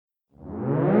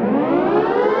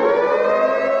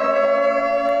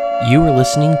You are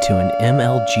listening to an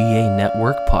MLGA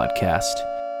Network podcast.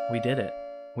 We did it.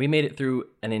 We made it through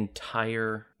an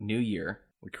entire new year.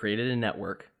 We created a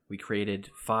network. We created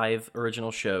 5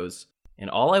 original shows. And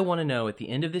all I want to know at the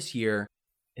end of this year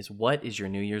is, what is your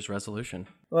New Year's resolution?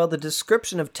 Well, the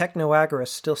description of Technoagorist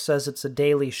still says it's a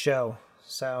daily show.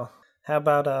 So how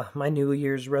about my New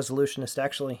Year's resolution is to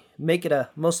actually make it a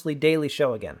mostly daily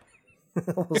show again.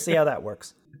 We'll see how that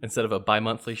works. Instead of a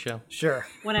bi-monthly show? Sure.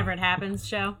 Whenever it happens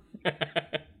show.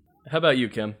 How about you,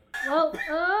 Kim? Well,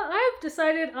 I've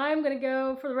decided I'm going to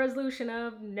go for the resolution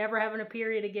of never having a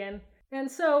period again. And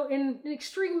so, in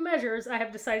extreme measures, I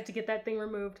have decided to get that thing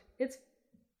removed. It's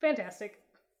fantastic.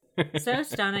 So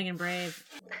stunning and brave.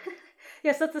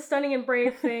 Yes, that's a stunning and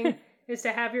brave thing, is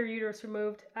to have your uterus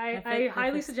removed. I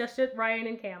highly suggest it, Ryan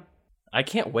and Cam. I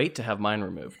can't wait to have mine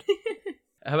removed.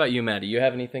 How about you, Maddie? You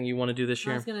have anything you want to do this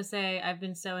year? I was going to say, I've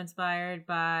been so inspired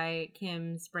by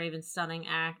Kim's brave and stunning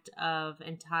act of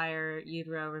entire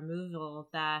utero removal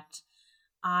that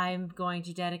I'm going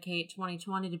to dedicate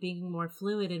 2020 to being more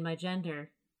fluid in my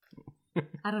gender.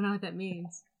 I don't know what that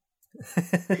means.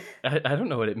 I don't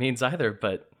know what it means either,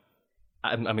 but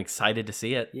I'm excited to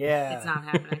see it. Yeah. It's not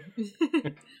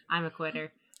happening. I'm a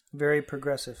quitter. Very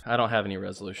progressive. I don't have any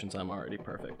resolutions. I'm already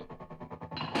perfect.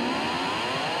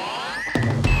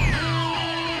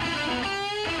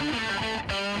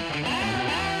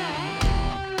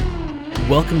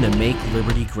 Welcome to Make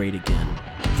Liberty Great Again,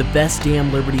 the best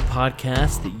damn Liberty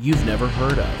podcast that you've never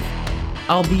heard of.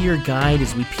 I'll be your guide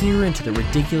as we peer into the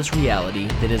ridiculous reality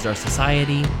that is our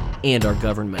society and our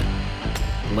government.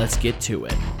 Let's get to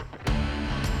it.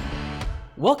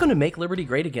 Welcome to Make Liberty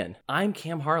Great Again. I'm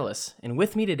Cam Harless, and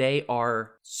with me today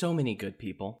are so many good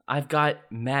people. I've got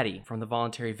Maddie from the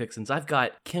Voluntary Vixens. I've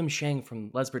got Kim Shang from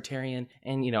Lesbertarian,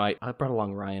 and I brought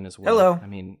along Ryan as well. Hello. I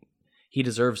mean, he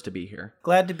deserves to be here.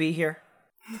 Glad to be here.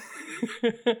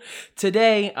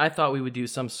 Today, I thought we would do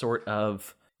some sort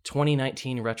of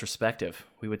 2019 retrospective.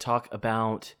 We would talk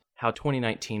about how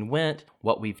 2019 went,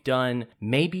 what we've done,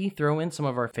 maybe throw in some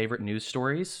of our favorite news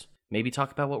stories, maybe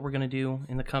talk about what we're going to do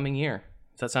in the coming year.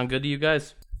 Does that sound good to you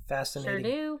guys? Fascinating.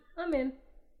 Sure do. I'm in.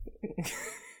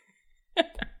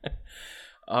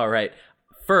 All right.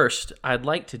 First, I'd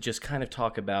like to just kind of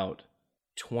talk about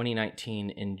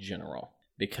 2019 in general,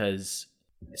 because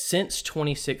since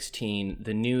 2016,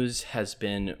 the news has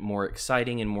been more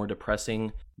exciting and more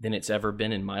depressing than it's ever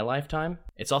been in my lifetime.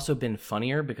 It's also been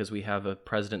funnier because we have a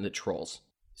president that trolls.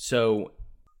 So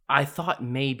I thought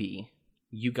maybe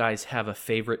you guys have a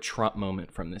favorite Trump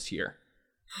moment from this year.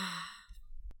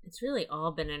 It's really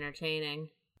all been entertaining.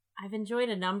 I've enjoyed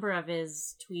a number of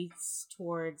his tweets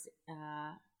towards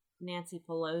Nancy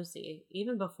Pelosi,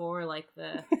 even before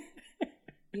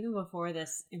even before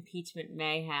this impeachment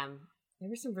mayhem. There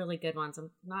were some really good ones.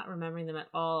 I'm not remembering them at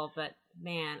all, but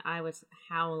man, I was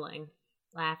howling,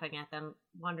 laughing at them,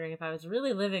 wondering if I was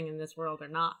really living in this world or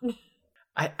not.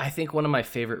 I think one of my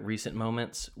favorite recent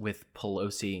moments with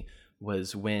Pelosi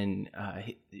was when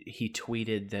he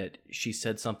tweeted that she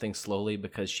said something slowly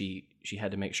because she had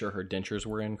to make sure her dentures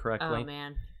were in correctly. Oh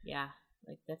man, yeah,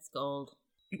 that's gold.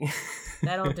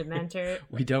 That old dementor.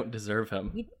 We don't deserve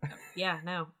him.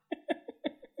 No.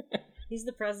 He's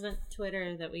the president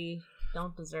Twitter that we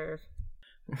don't deserve.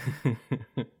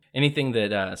 Anything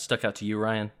that stuck out to you,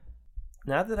 Ryan?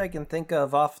 Not that I can think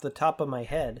of off the top of my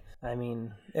head. I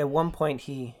mean, at one point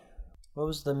what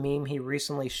was the meme he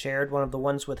recently shared? One of the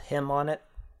ones with him on it?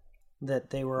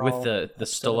 That they were with all... the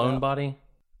Stallone body?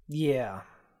 Yeah.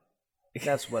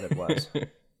 That's what it was.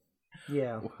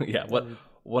 Yeah. Yeah,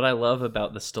 what I love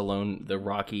about the Stallone, the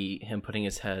Rocky, him putting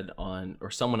his head on,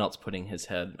 or someone else putting his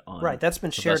head on... Right, that's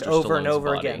been shared over and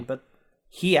over again, but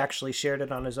he actually shared it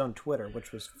on his own Twitter,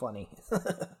 which was funny.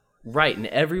 Right, and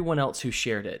everyone else who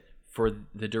shared it for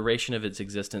the duration of its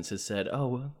existence has said,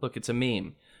 oh, look, it's a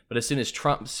meme. But as soon as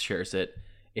Trump shares it,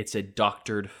 it's a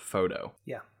doctored photo.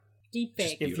 Yeah.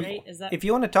 Deepfake, right? If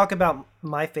you want to talk about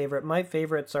my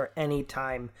favorites are any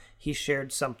time he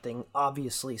shared something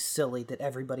obviously silly that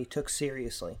everybody took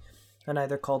seriously and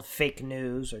either called fake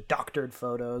news or doctored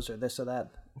photos or this or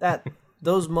that.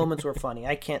 Those moments were funny.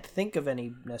 I can't think of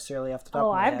any necessarily off the top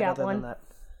of my head. I've got other one. Than that.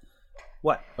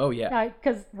 What? Oh, yeah.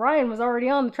 Because Ryan was already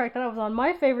on the track that I was on.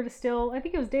 My favorite is still, I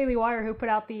think it was Daily Wire who put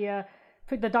out the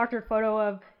doctored photo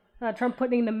of Trump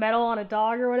putting the medal on a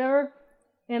dog or whatever.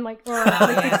 And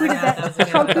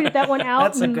Trump tweeted that one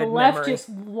out, and the left just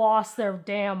lost their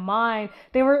damn mind.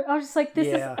 I was just like, this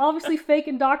is obviously fake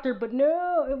and doctored, but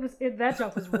no, that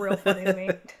junk was real funny to me.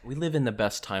 We live in the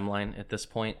best timeline at this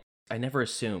point. I never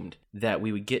assumed that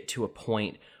we would get to a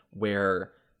point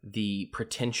where the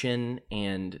pretension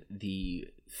and the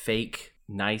fake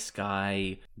nice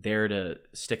guy, there to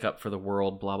stick up for the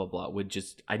world, blah, blah, blah,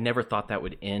 I never thought that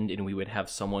would end and we would have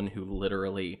someone who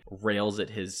literally rails at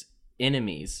his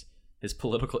enemies, his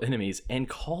political enemies, and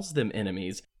calls them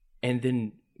enemies, and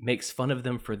then makes fun of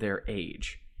them for their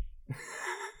age.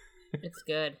 It's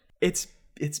good.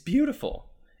 It's beautiful.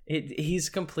 He's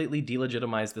completely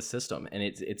delegitimized the system, and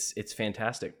it's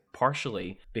fantastic.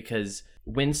 Partially because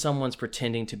when someone's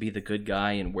pretending to be the good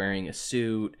guy and wearing a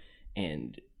suit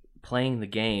and playing the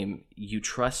game, you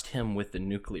trust him with the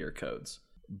nuclear codes.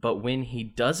 But when he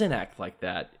doesn't act like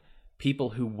that,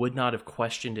 people who would not have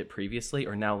questioned it previously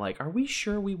are now like, are we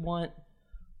sure we want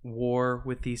war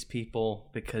with these people?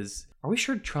 Because are we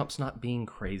sure Trump's not being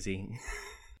crazy?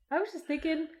 I was just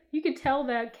thinking, you could tell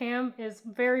that Cam is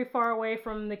very far away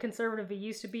from the conservative he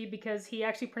used to be because he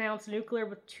actually pronounced nuclear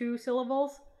with 2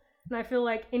 syllables. And I feel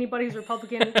like anybody who's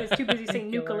Republican is too busy saying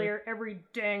nuclear every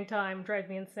dang time. Drives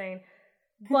me insane.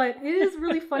 But it is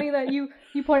really funny that you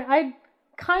point, I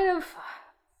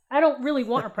don't really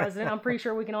want a president. I'm pretty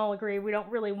sure we can all agree we don't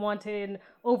really want an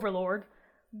overlord.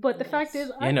 But the fact is,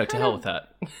 to hell with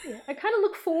that. I kind of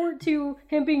look forward to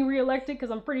him being reelected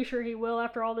because I'm pretty sure he will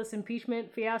after all this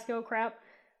impeachment fiasco crap.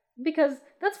 Because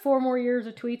that's 4 more years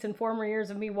of tweets and 4 more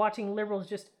years of me watching liberals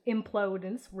just implode,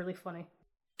 and it's really funny.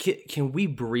 Can we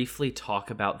briefly talk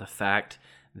about the fact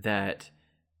that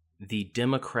the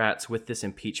Democrats with this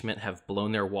impeachment have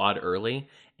blown their wad early,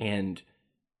 and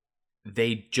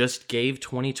they just gave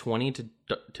 2020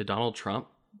 to Donald Trump?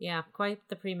 Yeah, quite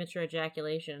the premature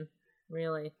ejaculation,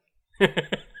 really.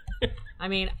 I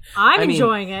mean, I'm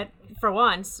enjoying it for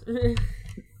once.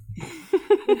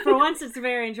 For once, it's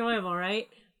very enjoyable, right?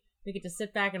 We get to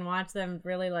sit back and watch them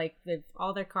really, like,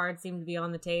 all their cards seem to be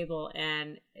on the table,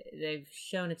 and they've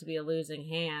shown it to be a losing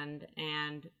hand.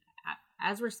 And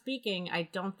as we're speaking, I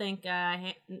don't think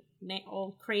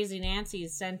old crazy Nancy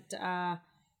sent the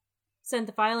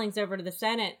filings over to the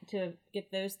Senate to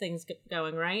get those things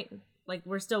going, right? Like,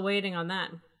 we're still waiting on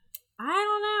that. I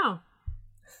don't know.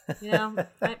 You know,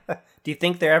 do you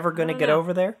think they're ever going to get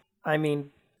over there? I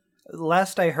mean,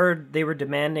 last I heard, they were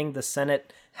demanding the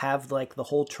Senate have like the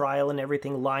whole trial and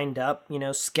everything lined up,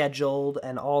 scheduled,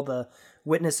 and all the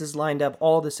witnesses lined up,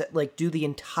 all this, like, do the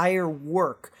entire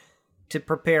work to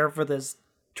prepare for this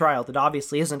trial that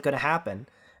obviously isn't going to happen.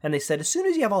 And they said, as soon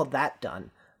as you have all that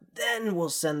done, then we'll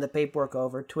send the paperwork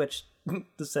over, to which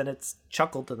the Senate's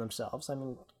chuckled to themselves. I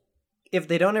mean, if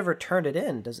they don't ever turn it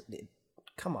in,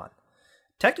 come on.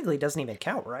 Technically, it doesn't even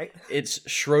count, right? It's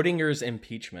Schrodinger's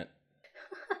impeachment.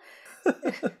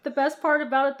 The best part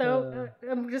about it, though,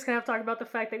 I'm just going to have to talk about the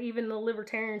fact that even the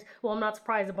libertarians, well, I'm not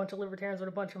surprised a bunch of libertarians are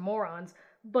a bunch of morons,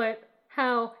 but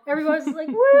how everybody's like,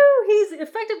 woo, he's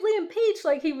effectively impeached,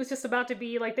 like he was just about to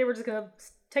be, like they were just going to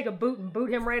take a boot and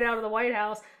boot him right out of the White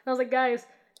House. And I was like, guys,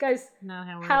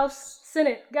 House,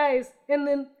 Senate, guys. And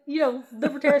then,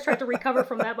 libertarians tried to recover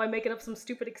from that by making up some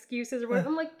stupid excuses or whatever.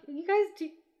 I'm like, you guys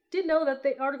did know that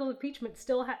the article of impeachment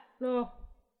still had,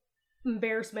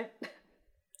 embarrassment.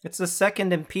 It's the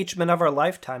second impeachment of our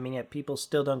lifetime, and yet people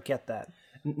still don't get that.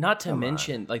 Not to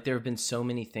mention, like, there have been so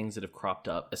many things that have cropped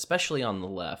up, especially on the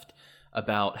left,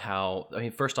 about how,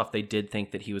 first off, they did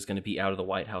think that he was going to be out of the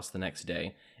White House the next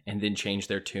day, and then changed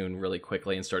their tune really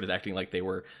quickly and started acting like they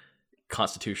were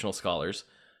constitutional scholars.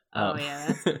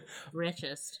 That's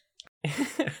richest.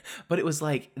 But it was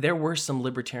like, there were some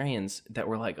libertarians that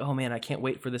were like, oh man, I can't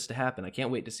wait for this to happen. I can't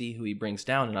wait to see who he brings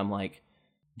down. And I'm like,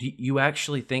 do you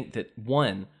actually think that,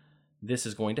 one, this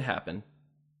is going to happen,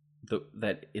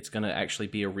 that it's going to actually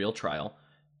be a real trial,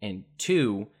 and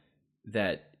 2,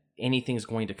 that anything's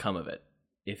going to come of it,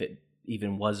 if it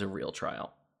even was a real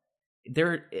trial?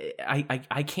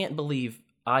 I can't believe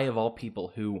I, of all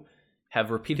people who have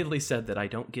repeatedly said that I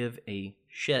don't give a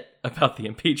shit about the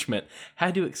impeachment,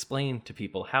 had to explain to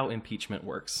people how impeachment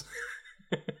works.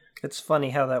 It's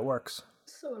funny how that works.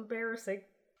 So embarrassing.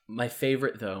 My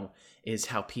favorite, though, is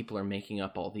how people are making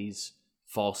up all these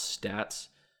false stats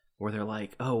where they're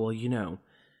like, oh, well,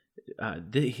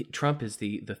 Trump is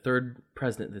the third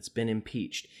president that's been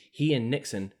impeached. He and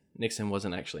Nixon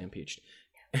wasn't actually impeached.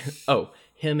 Oh,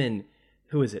 him and,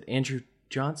 who is it, Andrew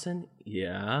Johnson?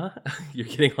 Yeah, you're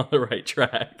getting on the right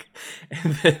track.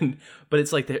 And then, but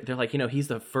it's like, they're like, he's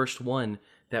the first one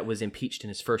that was impeached in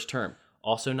his first term.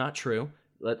 Also not true.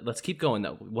 Let's keep going,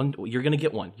 though. You're going to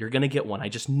get one. You're going to get one. I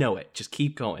just know it. Just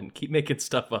keep going. Keep making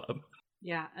stuff up.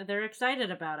 Yeah, they're excited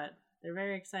about it. They're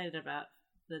very excited about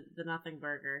the nothing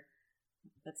burger.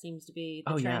 That seems to be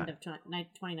the trend of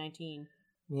 2019.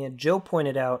 Yeah, Joe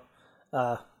pointed out,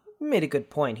 made a good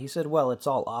point. He said, well, it's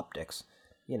all optics.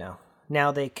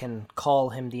 now they can call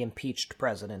him the impeached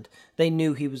president. They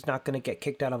knew he was not going to get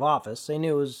kicked out of office. They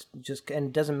knew it was just, and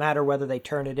it doesn't matter whether they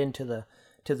turn it into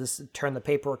turn the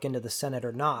paperwork into the Senate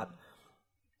or not,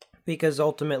 because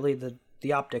ultimately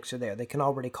the optics are there. They can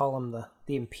already call him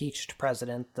the impeached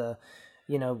president, the,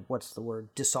 what's the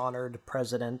word, dishonored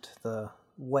president, the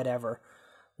whatever,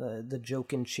 the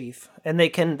joke in chief. And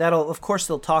of course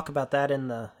they'll talk about that in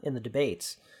the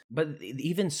debates. But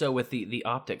even so, with the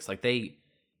optics, like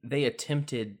they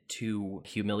attempted to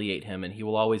humiliate him, and he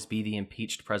will always be the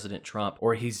impeached President Trump,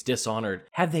 or he's dishonored.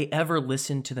 Have they ever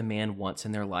listened to the man once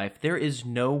in their life? There is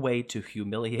no way to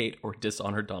humiliate or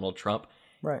dishonor Donald Trump.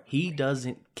 Right. He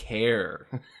doesn't care.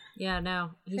 Yeah,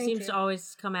 no. He seems to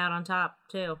always come out on top,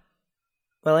 too.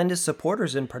 Well, and his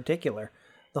supporters in particular.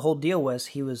 The whole deal was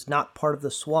he was not part of the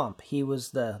swamp. He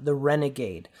was the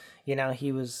renegade.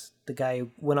 He was the guy who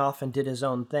went off and did his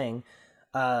own thing.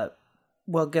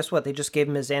 Well, guess what? They just gave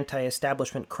him his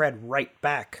anti-establishment cred right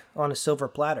back on a silver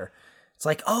platter. It's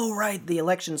like, oh, right, the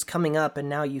election's coming up, and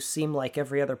now you seem like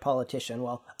every other politician.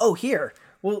 Well, here,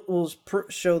 we'll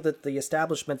show that the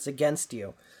establishment's against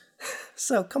you.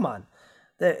 So, come on.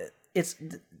 It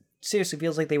seriously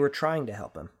feels like they were trying to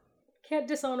help him. Can't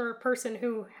dishonor a person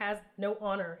who has no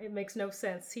honor. It makes no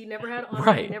sense. He never had honor.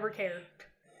 Right. He never cared.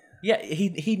 Yeah,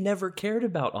 he never cared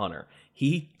about honor.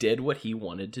 He did what he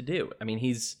wanted to do. I mean,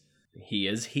 he is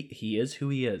who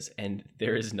he is, and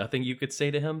there is nothing you could say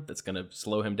to him that's going to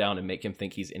slow him down and make him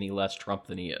think he's any less Trump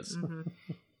than he is. Mm-hmm.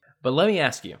 But let me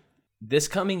ask you, this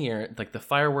coming year, like the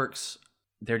fireworks,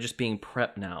 they're just being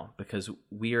prepped now because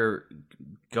we are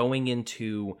going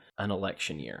into an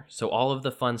election year. So all of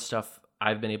the fun stuff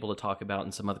I've been able to talk about,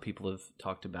 and some other people have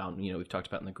talked about, we've talked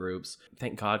about in the groups.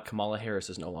 Thank God Kamala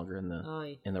Harris is no longer in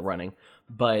the running,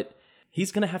 but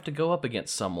he's going to have to go up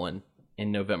against someone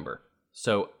in November.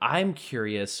 So I'm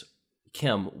curious,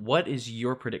 Kim, what is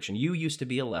your prediction? You used to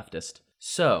be a leftist.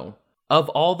 So of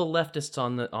all the leftists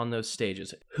on those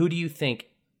stages, who do you think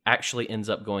actually ends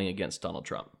up going against Donald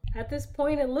Trump? At this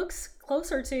point, it looks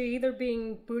closer to either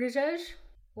being Buttigieg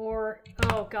or,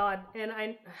 oh God, and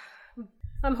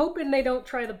I'm hoping they don't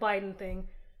try the Biden thing.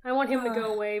 I want him to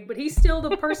go away, but he's still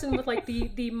the person with like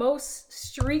the most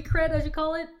street cred, as you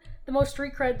call it, the most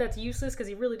street cred that's useless because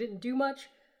he really didn't do much.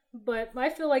 But I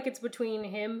feel like it's between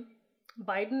him,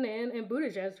 Biden, and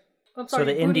Buttigieg. I'm sorry. So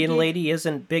the Indian lady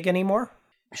isn't big anymore?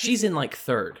 She's in like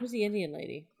third. Who's the Indian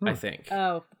lady? I think.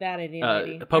 Oh, that Indian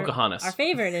lady. Pocahontas. Our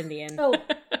favorite Indian. Oh,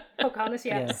 Pocahontas,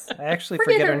 yes. Yeah, I actually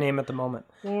forget her name at the moment.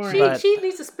 She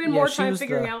needs to spend more time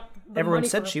figuring out the everyone money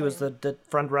said for she her was plan. the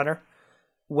front runner.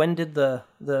 When did the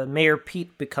Mayor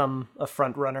Pete become a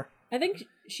front runner? I think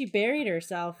she buried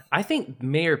herself. I think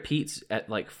Mayor Pete's at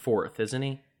like fourth, isn't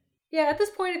he? Yeah, at this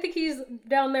point, I think he's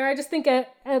down there. I just think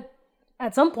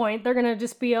at some point, they're going to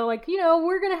just be like,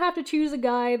 we're going to have to choose a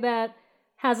guy that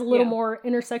has a little more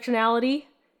intersectionality,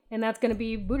 and that's going to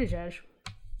be Buttigieg.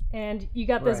 And you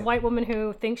got this white woman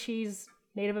who thinks she's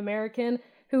Native American,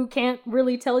 who can't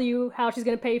really tell you how she's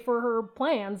going to pay for her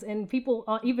plans. And people,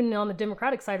 even on the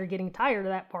Democratic side, are getting tired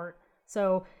of that part.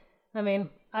 So, I mean,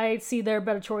 I see their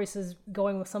better choices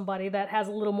going with somebody that has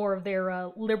a little more of their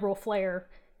liberal flair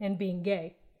and being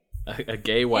gay. A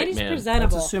gay white man.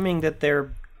 Presentable. That's assuming that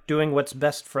they're doing what's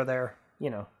best for their,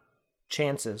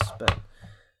 chances. But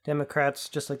Democrats,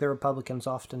 just like the Republicans,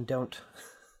 often don't.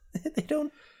 They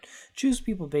don't choose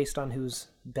people based on who's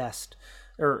best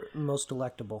or most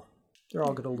electable. They're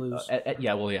all going to lose.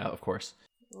 Yeah, of course.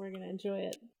 We're going to enjoy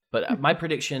it. But my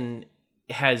prediction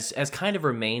has kind of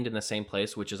remained in the same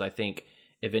place, which is I think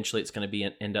eventually it's going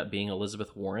to end up being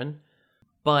Elizabeth Warren.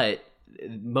 But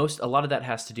a lot of that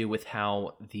has to do with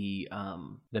how the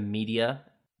media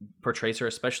portrays her,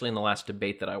 especially in the last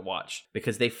debate that I watched,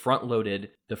 because they front-loaded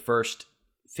the first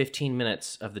 15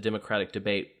 minutes of the Democratic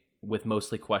debate with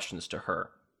mostly questions to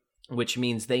her, which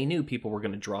means they knew people were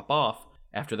going to drop off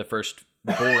after the first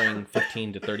boring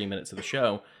 15 to 30 minutes of the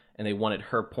show, and they wanted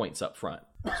her points up front.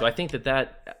 So I think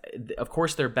that of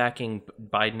course they're backing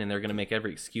Biden and they're going to make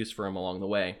every excuse for him along the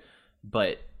way,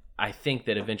 but I think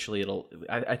that eventually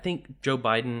I think Joe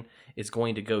Biden is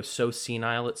going to go so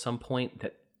senile at some point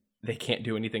that they can't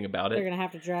do anything about it. They're going to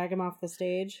have to drag him off the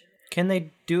stage. Can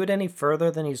they do it any further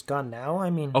than he's gone now? I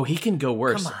mean... Oh, he can go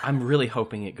worse. I'm really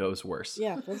hoping it goes worse.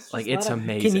 Yeah. Like, it's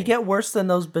amazing. Can you get worse than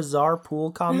those bizarre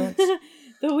pool comments?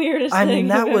 The weirdest I mean,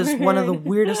 that I've was ever one of the heard.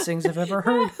 weirdest things I've ever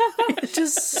heard. It's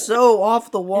just so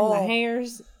off the wall. And the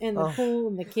hairs in the pool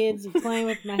and the kids are playing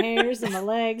with my hairs and my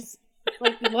legs.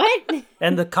 Like, what?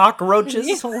 And the cockroaches.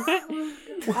 Yeah,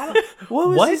 what?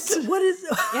 What is...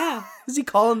 Yeah. Is he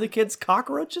calling the kids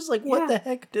cockroaches? Like, what the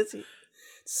heck does he...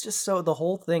 It's just so the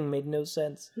whole thing made no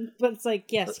sense. But it's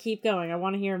like, yes, keep going. I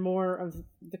want to hear more of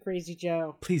the Crazy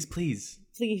Joe. Please. Please.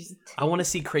 I want to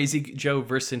see Crazy Joe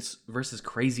versus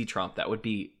Crazy Trump. That would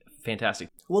be fantastic.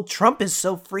 Well, Trump is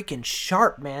so freaking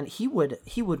sharp, man. He would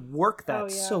work that Oh, yeah.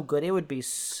 so good. It would be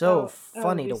so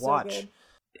funny to watch.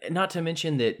 Not to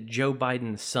mention that Joe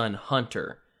Biden's son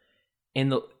Hunter,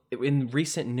 in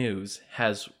recent news,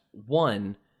 has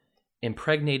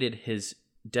impregnated his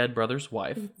dead brother's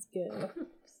wife. That's good.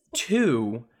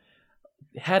 2,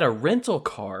 had a rental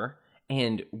car,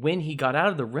 and when he got out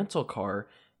of the rental car,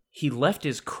 he left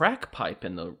his crack pipe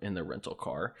in the rental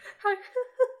car.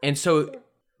 And so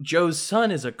Joe's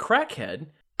son is a crackhead.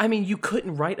 I mean, you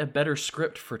couldn't write a better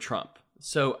script for Trump.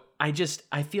 So I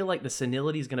feel like the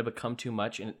senility is going to become too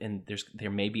much, and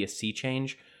there may be a sea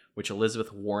change, which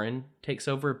Elizabeth Warren takes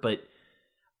over, but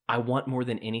I want more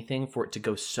than anything for it to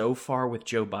go so far with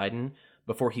Joe Biden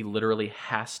before he literally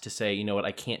has to say, you know what,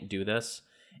 I can't do this.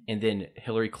 And then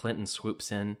Hillary Clinton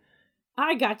swoops in.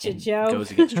 I got you, and Joe.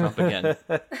 goes against Trump again.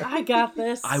 I got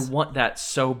this. I want that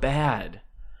so bad.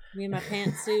 Me and my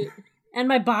pantsuit. And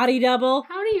my body double.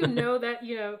 How do you know that,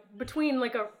 between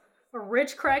like a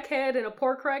rich crackhead and a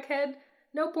poor crackhead,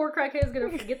 no poor crackhead is going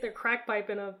to forget their crack pipe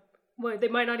they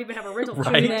might not even have a rental.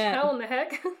 Right. How in the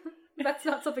heck? That's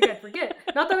not something I'd forget.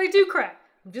 Not that I do crack.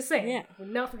 I'm just saying. Yeah. Would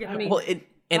not forget I that. mean, Well,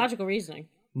 logical reasoning.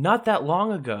 not that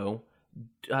long ago,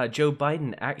 Joe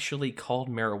Biden actually called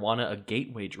marijuana a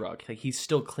gateway drug. Like, he's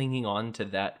still clinging on to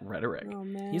that rhetoric. Oh,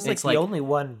 man. He's It's the like- only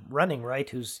one running, right,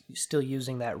 who's still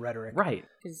using that rhetoric. Right.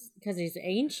 Because he's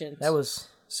ancient. That was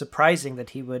surprising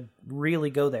that he would really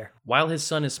go there. While his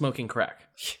son is smoking crack.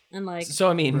 And like So,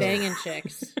 I mean... banging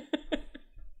chicks.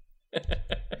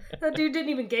 That dude didn't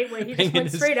even gateway. He just Banging went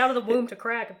his- straight out of the womb to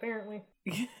crack, apparently.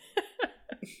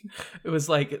 It was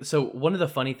like, so one of the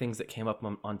funny things that came up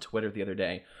on Twitter the other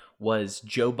day was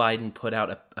Joe Biden put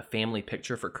out a family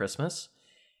picture for Christmas,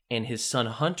 and his son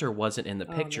Hunter wasn't in the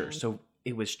picture. man. So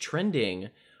it was trending,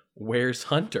 "Where's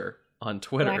Hunter?" on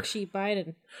Twitter. Black Sheep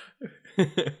Biden.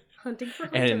 Hunting for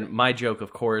Hunter. And my joke,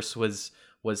 of course, was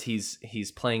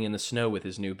he's playing in the snow with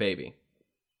his new baby.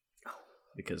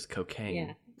 Because cocaine.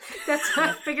 Yeah. That's what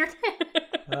I figured.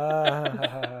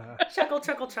 Ah. Chuckle,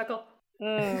 chuckle, chuckle.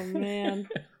 Oh, man.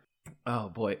 Oh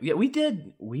boy. Yeah, we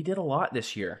did a lot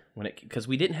this year because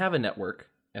we didn't have a network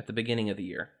at the beginning of the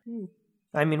year.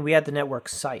 I mean, we had the network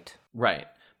site. Right.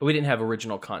 But we didn't have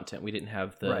original content. We didn't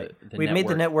have the We made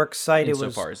the network site. It was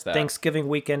insofar as that. Thanksgiving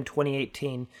weekend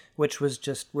 2018, which was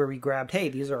just where we grabbed, hey,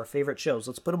 these are our favorite shows.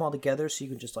 Let's put them all together so you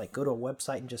can just like go to a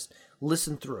website and just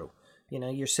listen through. You know,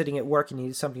 you're sitting at work and you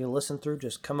need something to listen through.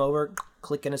 Just come over,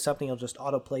 click into something. It'll just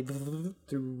autoplay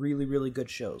through really, really good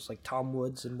shows like Tom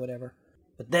Woods and whatever.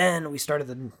 But then we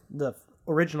started the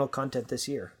original content this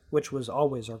year, which was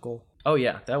always our goal. Oh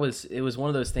yeah, it was one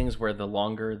of those things where the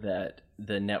longer that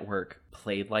the network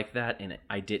played like that, and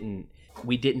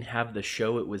we didn't have the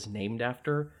show it was named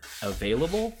after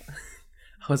available.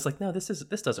 I was like, no, this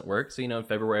doesn't work. So in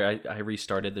February I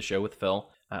restarted the show with Phil,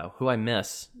 who I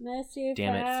miss. Miss you,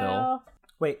 Damn it, Phil.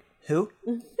 Wait, who?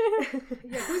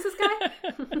 Yeah, who's this guy?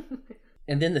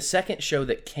 And then the second show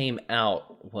that came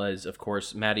out was, of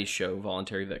course, Maddie's show,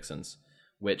 Voluntary Vixens,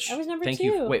 which That was number thank 2.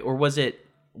 you. Wait, or was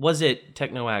it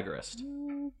Techno Agorist?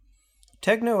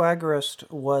 Techno Agorist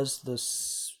was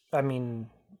this. I mean,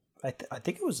 I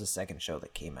think it was the second show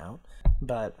that came out,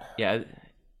 but Yeah,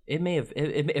 it may have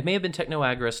been Techno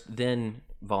Agorist, then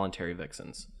Voluntary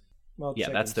Vixens. well, Yeah,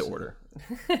 check that's and the see. order.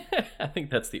 I think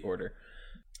that's the order.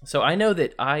 So I know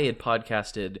that I had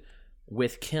podcasted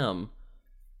with Kim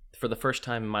for the first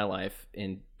time in my life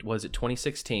was it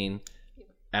 2016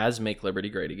 as Make Liberty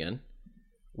Great Again,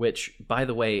 which, by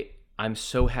the way, I'm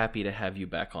so happy to have you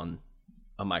back on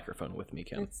a microphone with me,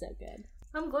 Kim. That's so good.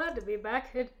 I'm glad to be back.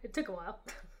 It took a while.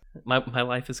 My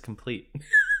life is complete.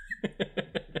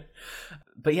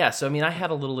 But yeah, so I mean, I had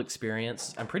a little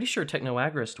experience. I'm pretty sure Techno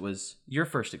Agorist was your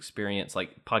first experience,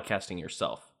 like podcasting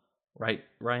yourself, right,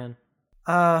 Ryan?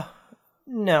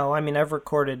 No. I mean, I've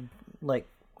recorded like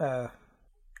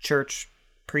church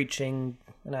preaching,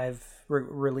 and I've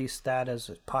released that as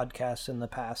a podcast in the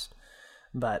past.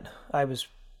 But I was,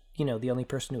 the only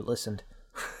person who listened.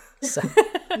 So.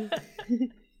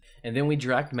 And then we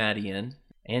dragged Maddie in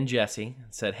and Jesse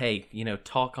and said, hey,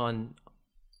 talk on.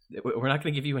 We're not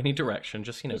going to give you any direction,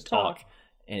 just Just talk, talk.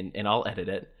 and I'll edit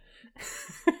it.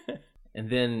 And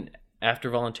then after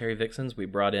Voluntary Vixens, we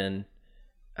brought in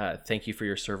Thank You for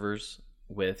Your Servers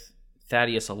with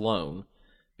Thaddeus alone,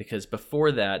 because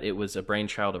before that it was a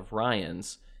brainchild of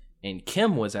Ryan's, and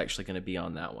Kim was actually going to be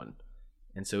on that one.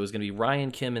 And so it was going to be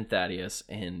Ryan, Kim, and Thaddeus,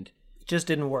 and just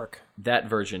didn't work. That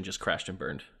version just crashed and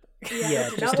burned. Yeah,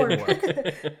 it just didn't work.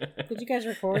 Did you guys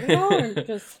record it all, or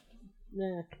just?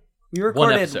 Nah. We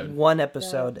recorded one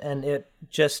episode, and it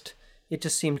just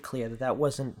seemed clear that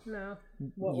wasn't. No.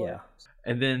 Yeah.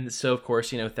 And then, so of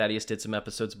course, Thaddeus did some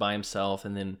episodes by himself,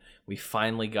 and then we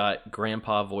finally got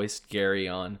Grandpa voiced Gary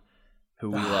on,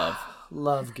 who we love.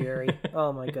 Love Gary.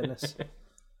 Oh my goodness.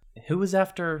 Who was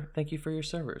after Thank You for Your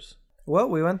Servers? Well,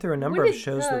 we went through a number of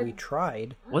shows that we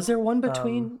tried. Was there one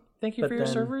between Thank You for Your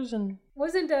then- Servers and...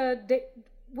 Wasn't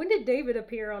when did David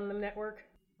appear on the network?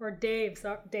 Or Dave?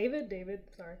 David.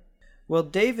 Sorry. Well,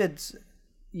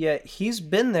 he's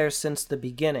been there since the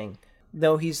beginning.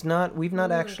 Though he's not, we've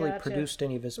not actually Gotcha. produced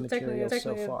any of his So material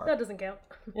so far. That doesn't count.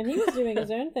 And he was doing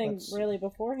his own thing really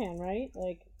beforehand, right?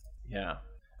 Like, Yeah.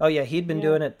 Oh yeah, he'd been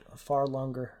doing it far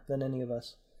longer than any of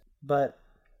us. But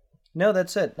no,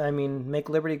 that's it. I mean, Make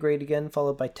Liberty Great Again,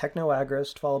 followed by Techno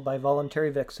Agrist, followed by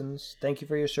Voluntary Vixens, Thank You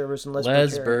for Your Service, and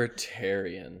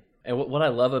Lesbertarian. And what I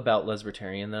love about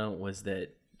Lesbertarian, though, was that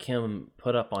Kim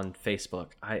put up on Facebook,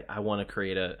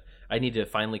 I need to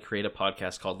finally create a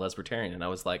podcast called Lesbertarian. And I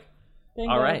was like,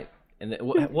 bingo. all right. And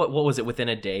what was it within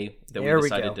a day that we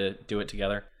decided to do it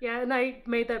together? Yeah, and I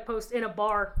made that post in a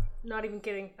bar. Not even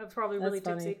kidding. I was probably really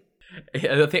That's funny.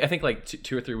 tipsy. I think like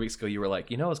 2 or 3 weeks ago, you were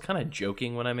like, I was kind of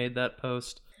joking when I made that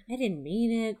post. I didn't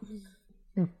mean it.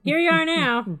 Here you are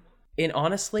now. And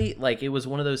honestly, like, it was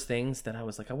one of those things that I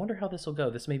was like, I wonder how this will go.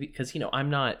 This may be because I'm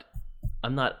not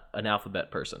an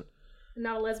alphabet person.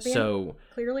 Not a lesbian. So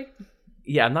clearly.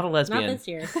 yeah, I'm not a lesbian. Not this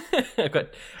year.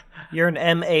 But You're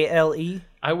an MALE.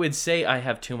 I would say I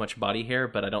have too much body hair,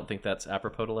 but I don't think that's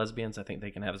apropos to lesbians. I think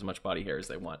they can have as much body hair as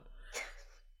they want.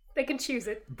 They can choose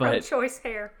it. But- Pro-choice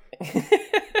hair.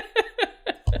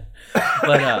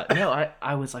 But no,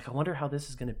 I was like, I wonder how this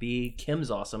is going to be.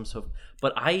 Kim's awesome.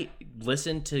 But I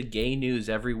listen to gay news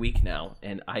every week now,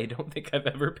 and I don't think I've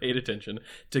ever paid attention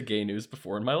to gay news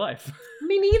before in my life.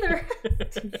 Me neither.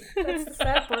 That's the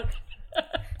sad part.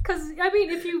 Because, I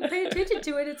mean, if you pay attention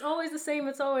to it, it's always the same.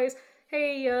 It's always,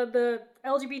 hey, the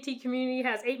LGBT community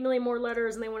has 8 million more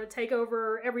letters, and they want to take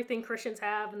over everything Christians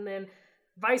have, and then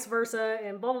vice versa,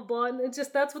 and blah, blah, blah. And it's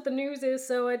just, that's what the news is.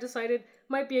 So I decided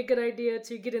might be a good idea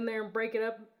to get in there and break it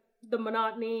up, the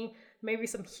monotony, maybe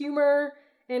some humor,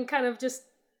 and kind of just,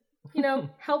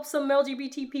 help some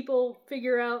LGBT people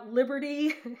figure out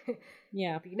liberty.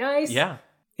 Yeah. Be nice. Yeah.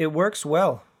 It works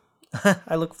well.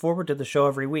 I look forward to the show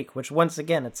every week, which once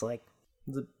again, it's like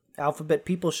the alphabet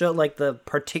people show, like the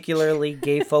particularly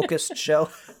gay-focused show.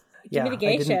 Give me the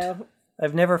gay show.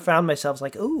 I've never found myself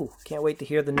like, ooh, can't wait to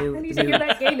hear the new. I need to hear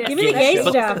that gayness. Give me the gay That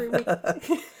stuff. every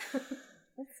week.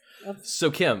 So,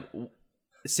 Kim,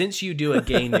 since you do a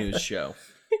gay news show,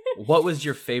 what was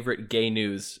your favorite gay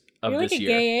news of You're like this a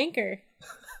year? gay anchor.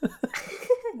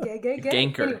 Gay.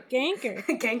 Ganker. Ganker.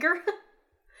 Ganker?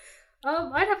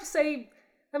 I'd have to say,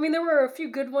 I mean, there were a few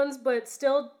good ones, but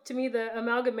still, to me, the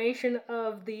amalgamation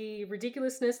of the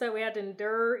ridiculousness that we had to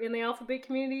endure in the alphabet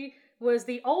community was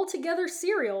the All Together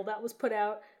cereal that was put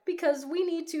out, because we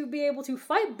need to be able to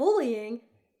fight bullying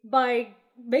by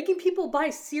making people buy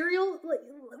cereal. Like,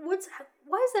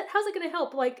 why is that? How's it going to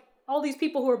help? Like, all these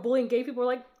people who are bullying gay people are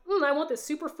like, I want this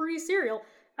super fruity cereal.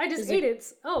 I just ate it.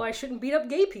 Oh, I shouldn't beat up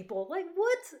gay people. Like,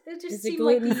 what? It just seemed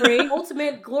like the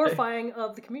ultimate glorifying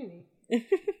of the community.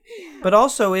 But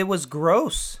also, it was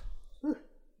gross.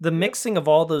 The mixing of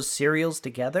all those cereals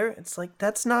together, it's like,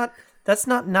 that's not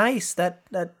nice. That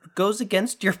goes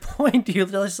against your point. You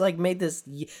just like made this,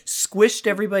 squished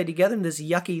everybody together in this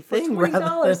yucky thing. For $20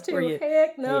 rather than too. for you.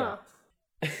 Heck no.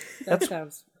 Yeah. That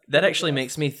sounds. That actually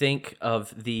makes me think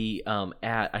of the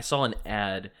ad. I saw an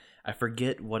ad. I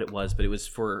forget what it was, but it was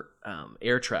for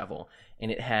air travel,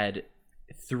 and it had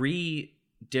 3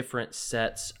 different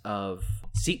sets of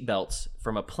seat belts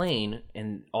from a plane,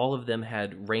 and all of them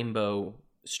had rainbow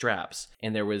straps.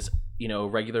 And there was, a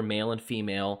regular male and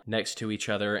female next to each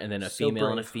other, and then a female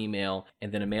and a female,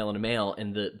 and then a male and a male.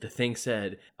 And the thing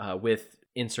said, with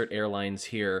insert airlines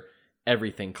here,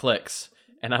 everything clicks.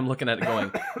 And I'm looking at it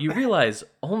going, you realize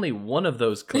only one of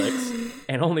those clicks,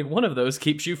 and only one of those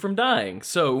keeps you from dying.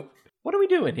 So what are we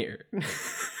doing here?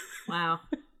 Wow.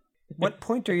 What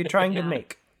point are you trying to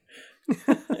make?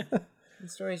 The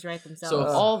stories write themselves. So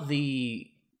of all the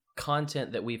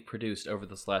content that we've produced over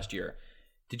this last year,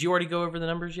 did you already go over the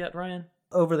numbers yet, Ryan?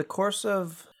 Over the course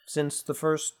of, since the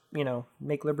first,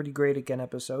 Make Liberty Great Again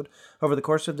episode, over the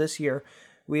course of this year,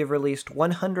 we have released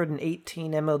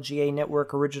 118 MLGA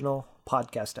Network original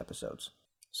podcast episodes.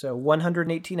 So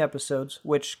 118 episodes,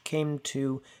 which came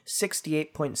to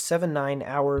 68.79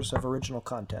 hours of original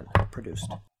content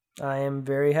produced. I am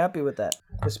very happy with that,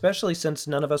 especially since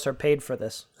none of us are paid for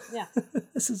this. Yeah.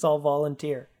 This is all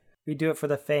volunteer. We do it for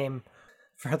the fame,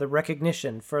 for the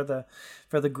recognition, for the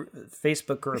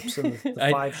Facebook groups and the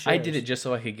 5 shares. I did it just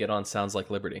so I could get on Sounds Like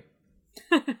Liberty.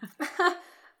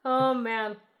 Oh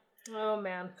man.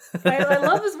 I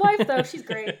love his wife though. She's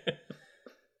great.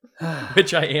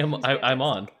 Which I am. I'm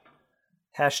on.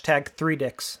 Hashtag 3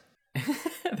 dicks.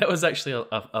 That was actually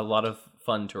a lot of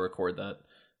fun to record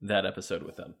that episode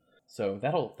with them. So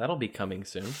that'll be coming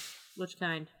soon. Which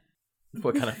kind?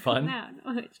 What kind of fun? I don't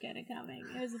know which kind of coming.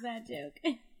 It was a bad joke.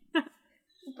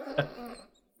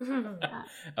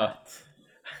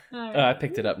 I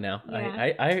picked it up now.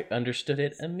 Yeah. I understood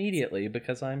it immediately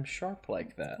because I'm sharp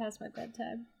like that. Past my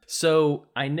bedtime. So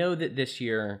I know that this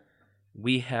year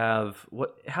we have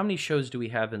how many shows do we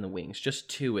have in the wings? Just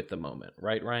 2 at the moment,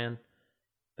 right, Ryan?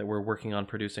 That we're working on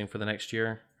producing for the next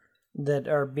year? That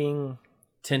are being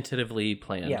tentatively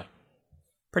planned. Yeah.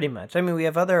 Pretty much. I mean, we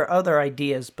have other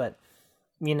ideas, but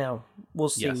we'll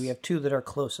see. Yes. We have 2 that are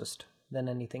closest than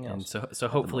anything And else. so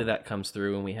hopefully that comes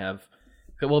through and we have...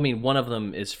 Well, I mean, one of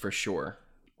them is for sure.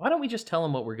 Why don't we just tell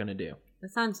them what we're going to do?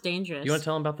 That sounds dangerous. You want to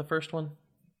tell them about the first one?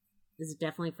 Is it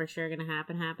definitely for sure going to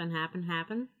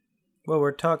happen? Well,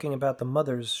 we're talking about the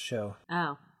Mother's Show.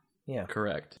 Oh. Yeah.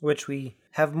 Correct. Which we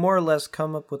have more or less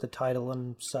come up with a title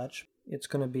and such. It's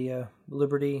going to be a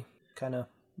Liberty kind of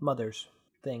Mother's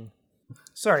thing.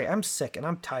 Sorry, I'm sick and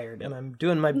I'm tired and I'm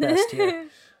doing my best here.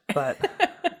 But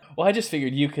well, I just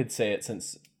figured you could say it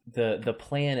since the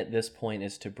plan at this point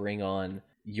is to bring on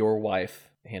your wife,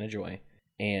 Hannah Joy,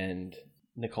 and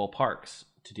Nicole Parks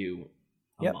to do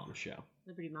a mom show.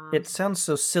 Liberty Mom. it sounds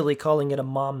so silly calling it a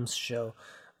mom's show,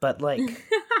 but like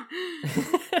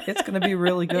it's going to be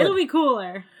really good. It'll be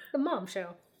cooler. The mom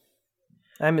show.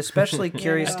 I'm especially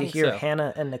curious I to think hear so.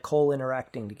 Hannah and Nicole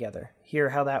interacting together, hear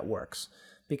how that works,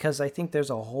 because I think there's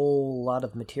a whole lot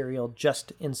of material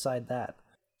just inside that.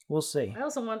 We'll see. I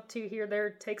also want to hear their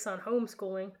takes on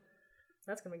homeschooling.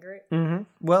 That's gonna be great. Mm-hmm.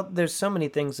 Well, there's so many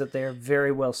things that they're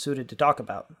very well suited to talk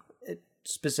about,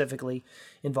 specifically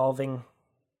involving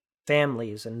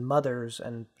families and mothers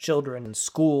and children and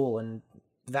school and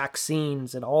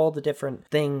vaccines and all the different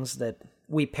things that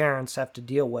we parents have to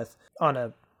deal with on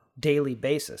a daily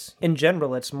basis. In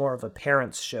general, it's more of a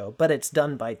parents' show, but it's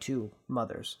done by 2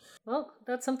 mothers. Well,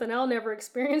 that's something I'll never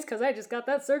experience because I just got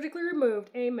that surgically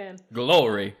removed. Amen.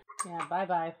 Glory. Yeah,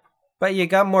 bye-bye. But you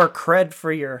got more cred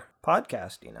for your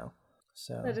podcast,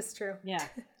 So That is true. Yeah.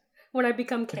 When I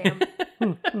become Cam.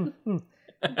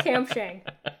 Cam Shang.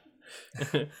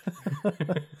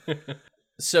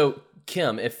 So,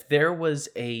 Kim, if there was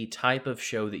a type of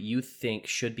show that you think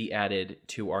should be added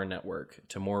to our network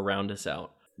to more round us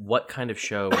out, what kind of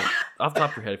show, off the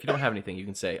top of your head, if you don't have anything, you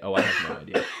can say, oh, I have no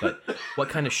idea. But what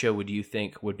kind of show would you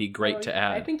think would be great to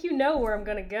add? I think you know where I'm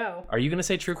going to go. Are you going to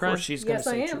say true of crime? course she's going to Yes,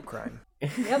 I say am. true crime.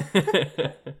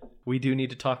 Yep. We do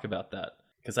need to talk about that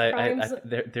because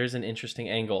there's an interesting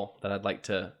angle that I'd like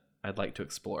to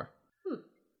explore.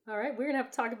 All right, we're gonna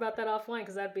have to talk about that offline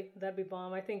because that'd be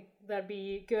bomb. I think that'd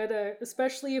be good,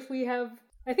 especially if we have.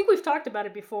 I think we've talked about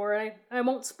it before. I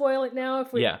won't spoil it now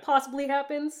if it possibly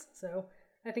happens. So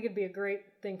I think it'd be a great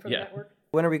thing for the network.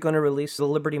 When are we going to release the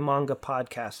Liberty Manga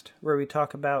podcast, where we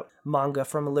talk about manga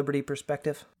from a Liberty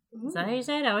perspective? Is that how you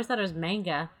say it? I always thought it was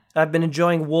manga. I've been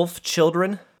enjoying Wolf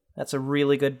Children. That's a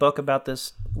really good book about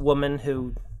this woman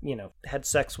who, had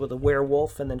sex with a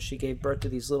werewolf and then she gave birth to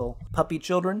these little puppy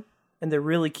children, and they're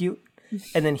really cute.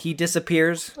 And then he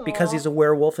disappears because he's a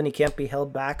werewolf and he can't be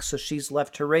held back, so she's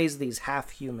left to raise these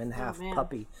half-human,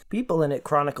 half-puppy people, and it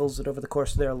chronicles it over the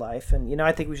course of their life. And,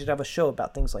 I think we should have a show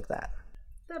about things like that.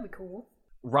 That'd be cool.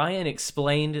 Ryan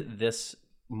explained this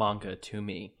manga to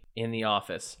me in the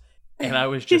office, and I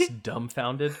was just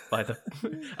dumbfounded by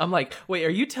I'm like, wait, are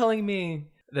you telling me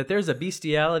that there's a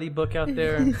bestiality book out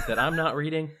there that I'm not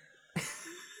reading?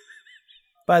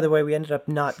 By the way, we ended up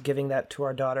not giving that to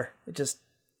our daughter. It just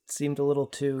seemed a little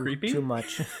Creepy? too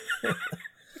much.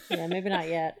 Yeah, maybe not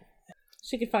yet.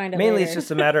 She could find it Mainly later. it's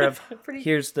just a matter of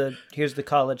here's the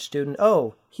college student.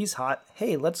 Oh, he's hot.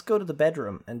 Hey, let's go to the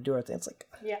bedroom and do our thing. It's like,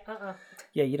 Yeah.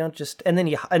 yeah, you don't just and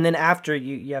then after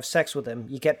you have sex with him,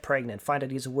 you get pregnant, find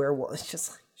out he's a werewolf. It's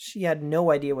just like she had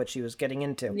no idea what she was getting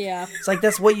into. Yeah. It's like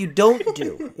that's what you don't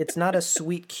do. It's not a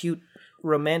sweet, cute,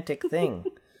 romantic thing.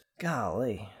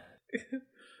 Golly.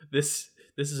 This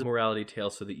is a morality tale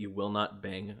so that you will not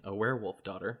bang a werewolf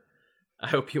daughter. I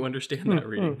hope you understand that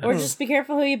reading. Or just be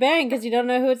careful who you bang because you don't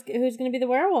know who's going to be the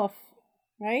werewolf,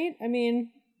 right? I mean,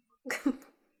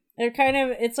 they're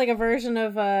it's like a version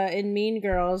of in Mean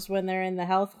Girls when they're in the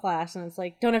health class and it's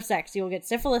like, don't have sex, you will get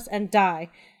syphilis and die.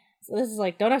 So this is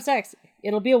like, don't have sex.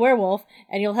 It'll be a werewolf,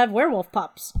 and you'll have werewolf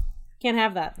pups. Can't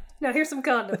have that. Now here's some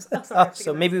condoms. I'm sorry.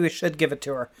 So maybe we should give it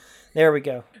to her. There we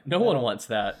go. No one wants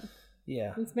that.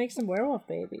 Yeah. Let's make some werewolf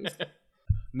babies.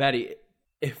 Maddie,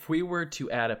 if we were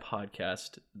to add a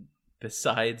podcast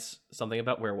besides something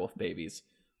about werewolf babies,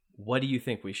 what do you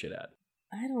think we should add?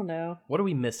 I don't know. What are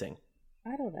we missing?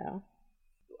 I don't know.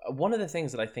 One of the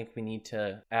things that I think we need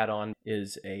to add on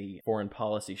is a foreign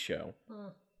policy show.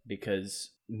 Because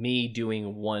me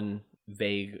doing one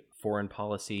vague foreign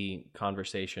policy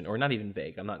conversation, or not even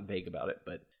vague, I'm not vague about it,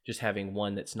 but just having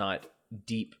one that's not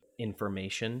deep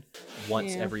information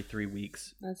once every 3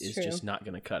 weeks is true. just not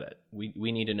going to cut it.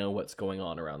 We need to know what's going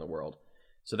on around the world.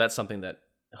 So that's something that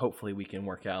hopefully we can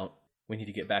work out. We need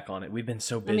to get back on it. We've been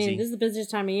so busy. I mean, this is the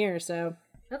busiest time of year, so...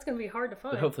 That's going to be hard to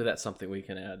find. But hopefully that's something we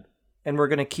can add. And we're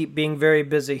going to keep being very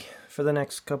busy for the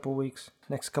next couple weeks,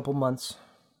 next couple months.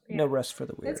 No rest for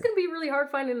the weary. It's going to be really hard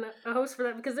finding a host for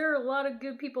that because there are a lot of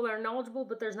good people that are knowledgeable,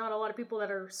 but there's not a lot of people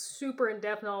that are super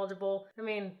in-depth knowledgeable. I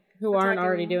mean... Who aren't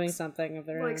already doing something of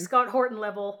their own. Like Scott Horton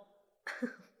level.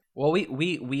 Well,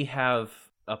 we have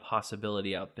a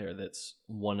possibility out there that's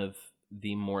one of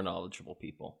the more knowledgeable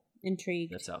people.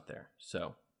 Intrigued. That's out there.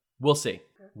 So we'll see.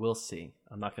 We'll see.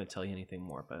 I'm not going to tell you anything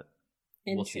more, but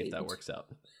we'll see if that works out.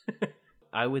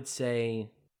 I would say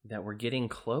that we're getting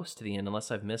close to the end, unless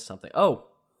I've missed something. Oh,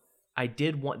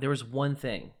 there was one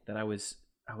thing that I was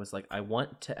like, I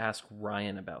want to ask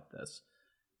Ryan about this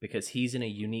because he's in a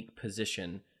unique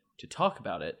position to talk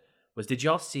about it. Did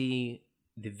y'all see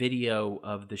the video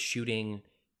of the shooting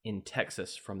in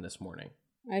Texas from this morning?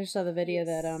 I just saw the video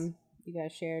that you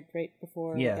guys shared right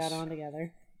before we got on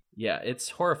together. Yeah, it's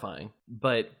horrifying.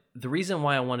 But the reason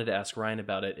why I wanted to ask Ryan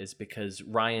about it is because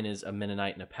Ryan is a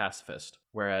Mennonite and a pacifist,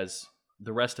 whereas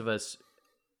the rest of us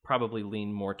probably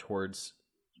lean more towards...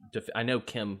 I know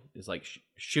Kim is like,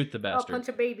 shoot the bastard. I'll punch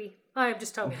a baby. I'm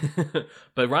just telling you.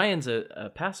 But Ryan's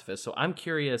a pacifist, so I'm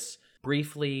curious, as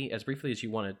briefly as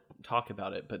you want to talk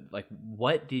about it, but like,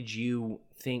 what did you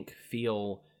think,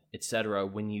 feel, etc.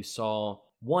 when you saw,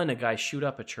 one, a guy shoot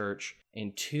up a church,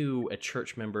 and two, a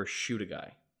church member shoot a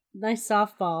guy? Nice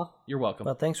softball. You're welcome.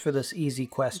 Well, thanks for this easy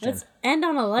question. Let's end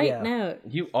on a light note.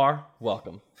 You are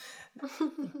welcome.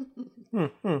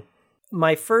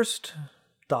 My first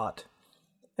thought,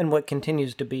 and what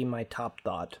continues to be my top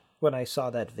thought when I saw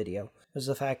that video, was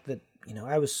the fact that,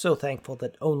 I was so thankful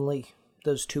that only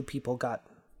those two people got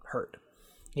hurt,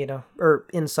 or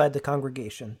inside the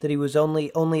congregation, that he was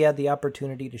only had the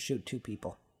opportunity to shoot two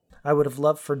people. I would have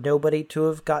loved for nobody to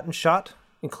have gotten shot,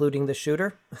 including the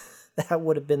shooter. That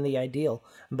would have been the ideal.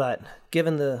 But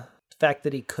given the fact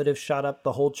that he could have shot up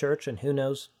the whole church and who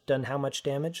knows, done how much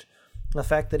damage, the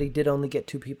fact that he did only get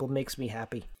two people makes me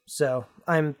happy. So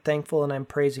I'm thankful and I'm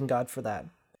praising God for that.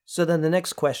 So then the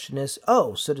next question is,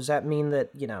 so does that mean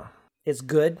that, it's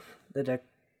good that a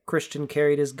Christian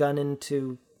carried his gun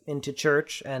into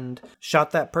church and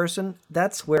shot that person?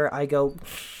 That's where I go,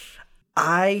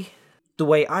 the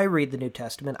way I read the New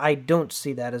Testament, I don't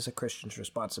see that as a Christian's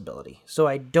responsibility. So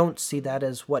I don't see that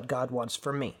as what God wants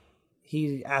for me.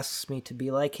 He asks me to be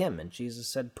like him, and Jesus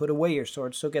said, put away your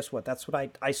sword. So guess what? That's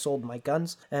what I sold my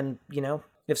guns. And,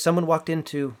 if someone walked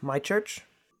into my church,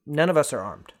 none of us are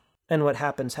armed. And what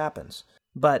happens, happens.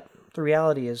 But the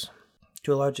reality is,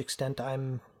 to a large extent,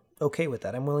 I'm okay with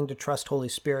that. I'm willing to trust Holy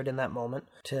Spirit in that moment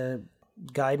to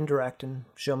guide and direct and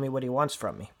show me what he wants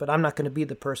from me. But I'm not going to be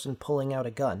the person pulling out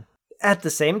a gun. At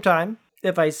the same time,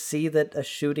 if I see that a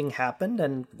shooting happened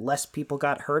and less people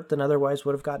got hurt than otherwise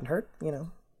would have gotten hurt,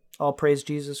 I'll praise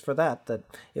Jesus for that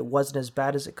it wasn't as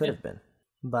bad as it could have been.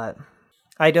 But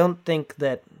I don't think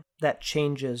that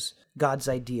changes God's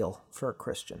ideal for a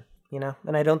Christian,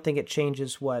 and I don't think it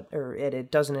changes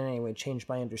it doesn't in any way change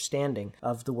my understanding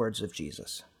of the words of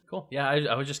Jesus. Cool. Yeah,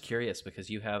 I was just curious because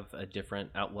you have a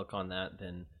different outlook on that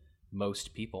than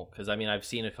most people. Because, I've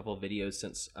seen a couple of videos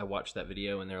since I watched that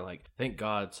video, and they're like, thank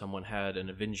God someone had an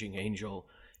avenging angel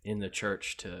in the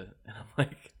church to... And I'm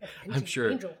like, I'm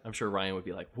sure Ryan would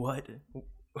be like, what?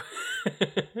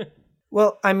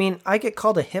 Well, I get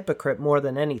called a hypocrite more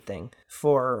than anything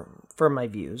for my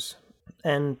views.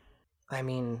 And,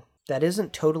 that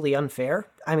isn't totally unfair.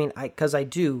 Because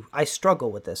I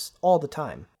struggle with this all the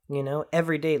time.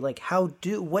 Every day, like,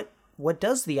 what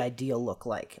does the ideal look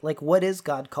like? Like, what is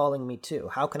God calling me to?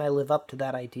 How can I live up to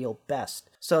that ideal best?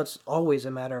 So it's always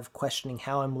a matter of questioning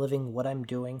how I'm living, what I'm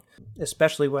doing,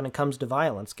 especially when it comes to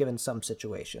violence, given some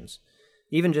situations.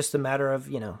 Even just a matter of,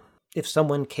 if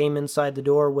someone came inside the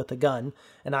door with a gun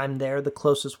and I'm there, the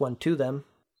closest one to them,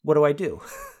 what do?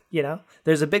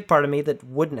 There's a big part of me that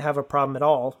wouldn't have a problem at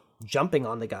all jumping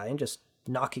on the guy and just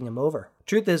knocking him over.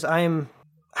 Truth is, I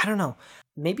don't know,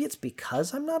 maybe it's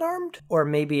because I'm not armed, or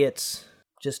maybe it's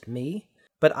just me,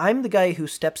 but I'm the guy who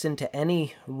steps into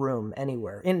any room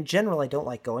anywhere. In general, I don't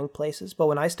like going places, but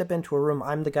when I step into a room,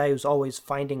 I'm the guy who's always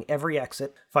finding every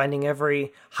exit, finding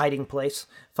every hiding place.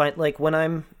 Like when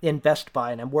I'm in Best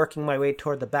Buy and I'm working my way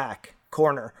toward the back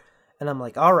corner, and I'm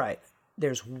like, all right,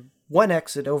 there's one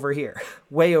exit over here,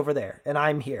 way over there, and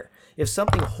I'm here. If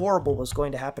something horrible was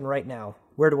going to happen right now,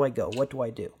 where do I go? What do I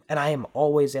do? And I am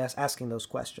always asking those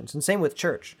questions. And same with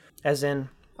church, as in,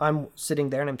 I'm sitting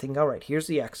there and I'm thinking, all right, here's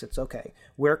the exits. Okay,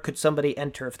 where could somebody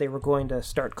enter if they were going to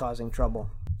start causing trouble?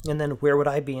 And then where would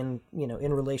I be in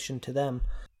relation to them?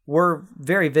 We're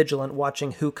very vigilant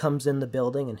watching who comes in the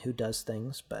building and who does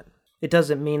things, but it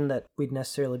doesn't mean that we'd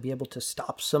necessarily be able to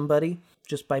stop somebody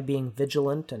just by being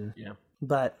vigilant.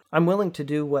 But I'm willing to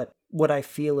do what I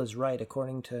feel is right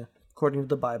according to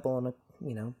the Bible,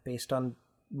 and based on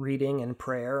reading and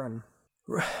prayer, and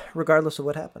regardless of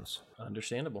what happens.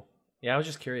 Understandable. Yeah, I was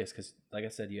just curious because, like I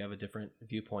said, you have a different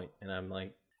viewpoint, and I'm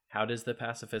like, how does the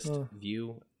pacifist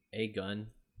view a gun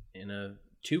in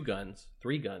two guns,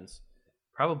 three guns?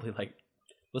 Probably, like,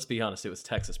 let's be honest, it was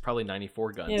Texas, probably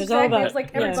 94 guns. Yeah, it was all about, it was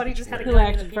like everybody just had a gun. Who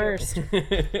acted first?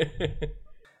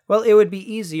 Well, it would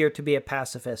be easier to be a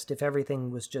pacifist if everything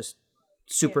was just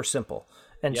super simple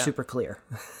and super clear.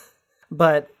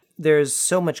 But there's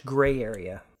so much gray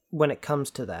area when it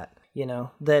comes to that,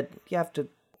 that you have to,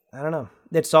 I don't know.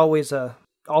 It's always on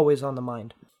the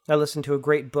mind. I listened to a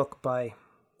great book by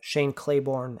Shane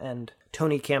Claiborne and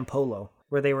Tony Campolo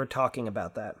where they were talking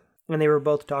about that. And they were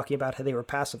both talking about how they were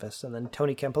pacifists. And then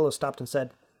Tony Campolo stopped and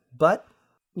said, but,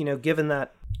 given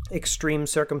that extreme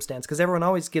circumstance, because everyone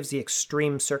always gives the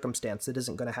extreme circumstance that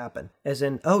isn't going to happen. As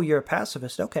in, oh, you're a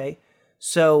pacifist, okay.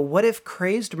 So what if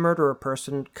crazed murderer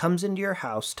person comes into your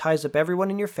house, ties up everyone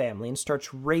in your family, and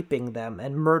starts raping them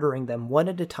and murdering them one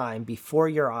at a time before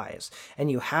your eyes,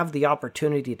 and you have the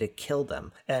opportunity to kill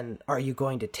them? And are you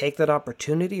going to take that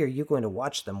opportunity, or are you going to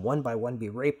watch them one by one be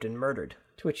raped and murdered?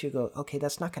 To which you go, okay,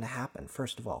 that's not going to happen,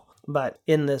 first of all. But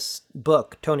in this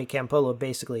book, Tony Campolo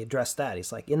basically addressed that.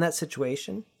 He's like, in that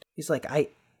situation, he's like,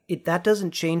 that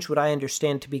doesn't change what I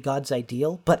understand to be God's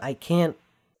ideal, but I can't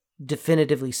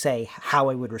definitively say how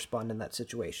I would respond in that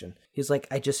situation. He's like,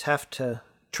 I just have to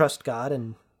trust God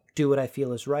and do what I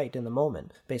feel is right in the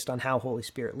moment based on how Holy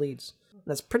Spirit leads.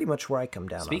 That's pretty much where I come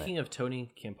down. Speaking of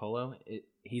Tony Campolo,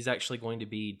 he's actually going to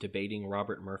be debating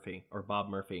Bob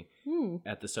Murphy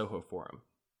at the Soho Forum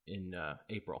in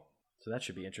April. So that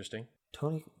should be interesting.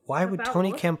 Why would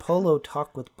Tony Campolo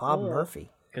talk with Bob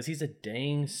Murphy? Because he's a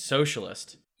dang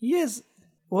socialist. He is.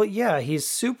 Well, yeah, he's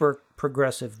super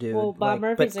progressive dude. Well, Bob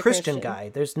Murphy's but Christian guy.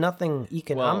 There's nothing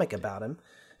economic about him.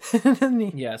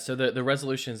 Yeah, so the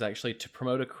resolution is actually to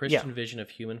promote a Christian vision of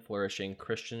human flourishing.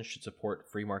 Christians should support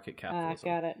free market capitalism.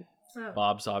 Got it.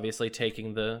 Bob's obviously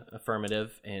taking the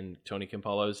affirmative, and Tony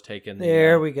Campolo's taking the...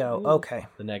 There we go. Okay.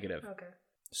 The negative. Okay.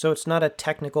 So it's not a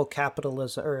technical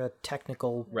capitalism or a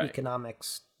technical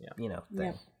economics, thing.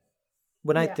 Yeah.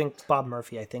 When I think Bob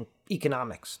Murphy, I think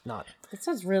economics, not That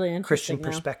sounds really interesting. Christian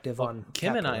perspective on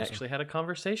Kim capitalism. and I actually had a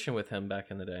conversation with him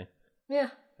back in the day. Yeah.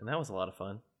 And that was a lot of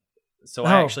fun. So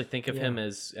I actually think of him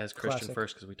as Christian Classic.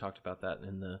 first, because we talked about that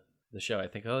in the show. I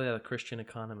think, oh yeah, the Christian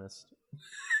economist.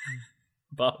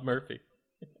 Bob Murphy.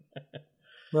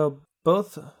 Well,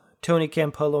 both Tony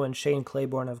Campolo and Shane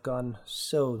Claiborne have gone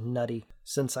so nutty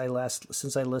since I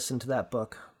listened to that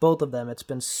book. Both of them, it's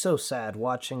been so sad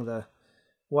watching the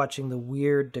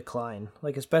weird decline,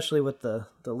 like especially with the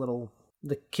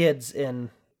kids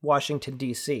in Washington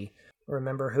D.C.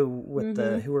 Remember who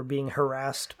were being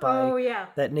harassed by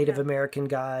that Native American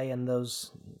guy and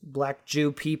those black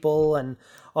Jew people and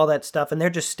all that stuff, and they're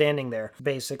just standing there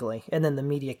basically, and then the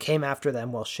media came after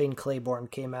them. Well, Shane Claiborne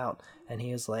came out and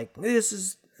he was like, "This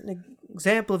is an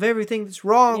example of everything that's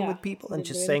wrong with people," and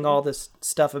just saying all this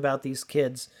stuff about these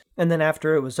kids. And then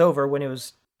after it was over, when it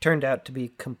was turned out to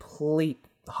be complete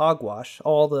hogwash,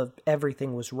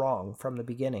 everything was wrong from the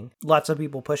beginning. Lots of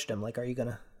people pushed him, like, "Are you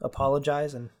gonna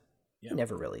apologize?" And he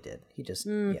never really did. He just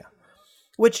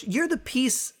Which, you're the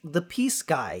peace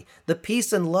guy, the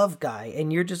peace and love guy,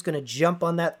 and you're just gonna jump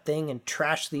on that thing and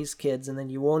trash these kids, and then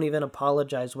you won't even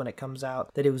apologize when it comes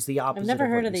out that it was the opposite. I've never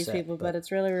heard of what you these said, people, but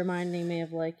it's really reminding me of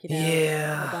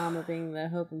Obama being the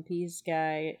hope and peace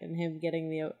guy and him getting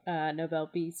the Nobel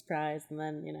Peace Prize, and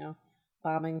then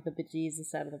bombing the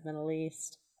bejesus out of the Middle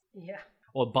East. Yeah.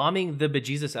 Well, bombing the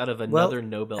bejesus out of another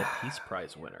Nobel Peace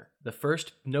Prize winner. The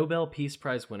first Nobel Peace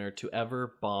Prize winner to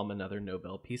ever bomb another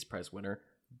Nobel Peace Prize winner,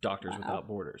 Doctors Without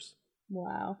Borders.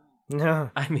 Wow.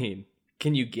 No. I mean,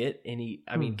 Can you get any?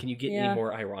 I mean, can you get any Yeah.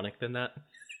 more ironic than that?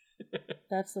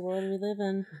 That's the world we live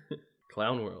in.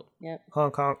 Clown world. Yep.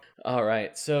 Honk honk. All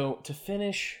right. So to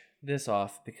finish this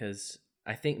off, because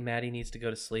I think Maddie needs to go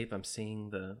to sleep. I'm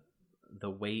seeing the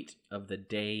weight of the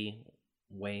day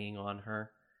weighing on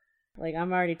her. Like,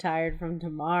 I'm already tired from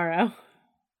tomorrow.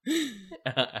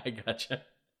 I gotcha.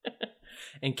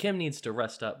 And Kim needs to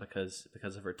rest up because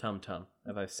of her tum tum,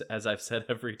 as I've said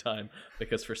every time.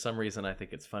 Because for some reason I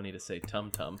think it's funny to say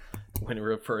tum tum when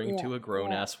referring to a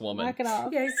grown ass woman. Knock it off.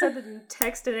 Yeah, he said it in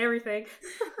text and everything.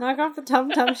 Knock off the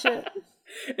tum-tum shit.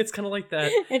 It's kind of like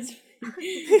that. It's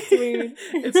weird.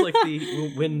 It's like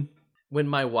when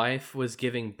my wife was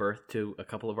giving birth to a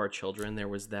couple of our children, there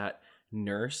was that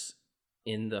nurse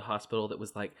in the hospital that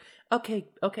was like,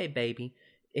 okay, baby,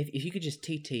 if you could just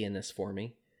TT in this for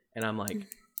me. And I'm like,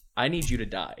 I need you to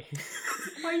die.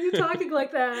 Why are you talking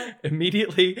like that?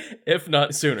 Immediately, if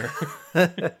not sooner.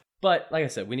 But like I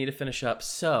said, we need to finish up.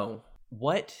 So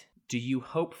what do you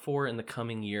hope for in the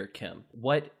coming year, Kim?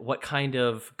 What kind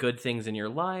of good things in your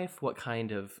life? What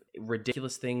kind of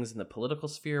ridiculous things in the political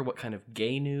sphere? What kind of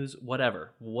gay news?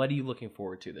 Whatever. What are you looking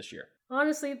forward to this year?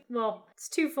 Honestly, well, it's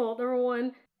twofold. Number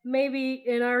one, maybe,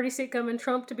 and I already see it coming,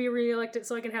 Trump to be reelected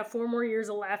so I can have 4 more years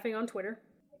of laughing on Twitter.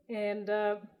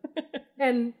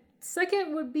 And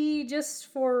second would be just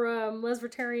for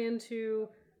Lesbertarian to,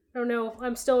 I don't know,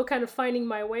 I'm still kind of finding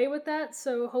my way with that,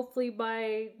 so hopefully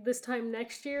by this time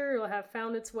next year it'll have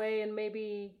found its way and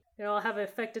maybe, I'll have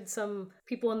affected some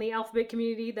people in the alphabet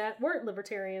community that weren't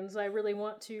libertarians. I really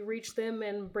want to reach them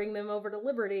and bring them over to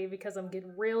liberty because I'm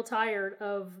getting real tired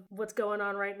of what's going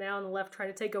on right now on the left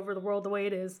trying to take over the world the way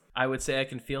it is. I would say I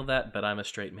can feel that, but I'm a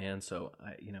straight man, so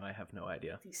I have no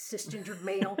idea. The cisgendered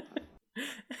male.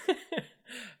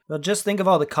 Well, just think of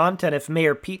all the content if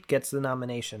Mayor Pete gets the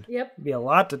nomination. Yep. Be a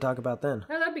lot to talk about then.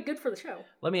 Oh, that'd be good for the show.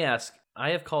 Let me ask,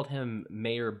 I have called him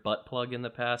Mayor Buttplug in the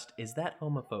past. Is that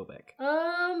homophobic?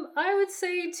 I would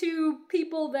say to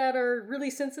people that are really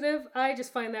sensitive, I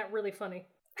just find that really funny.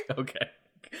 Okay.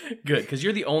 Good, because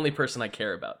you're the only person I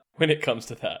care about when it comes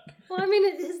to that. Well, I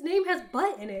mean, his name has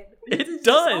butt in it. It It's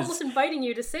does. just almost inviting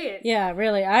you to say it. Yeah,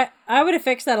 really. I would have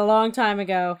fixed that a long time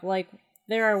ago. Like,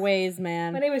 there are ways,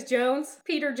 man. My name is Jones.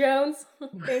 Peter Jones.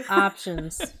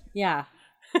 Options. Yeah.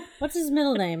 What's his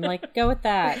middle name? Like, go with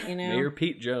that, Mayor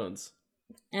Pete Jones.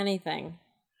 Anything.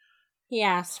 He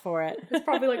asked for it. It's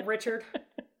probably like Richard.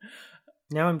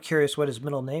 Now I'm curious what his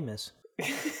middle name is.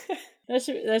 That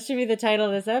should be the title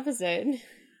of this episode.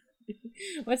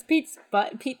 What's Pete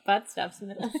Buttstuff's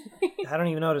middle name? I don't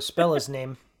even know how to spell his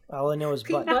name. All I know is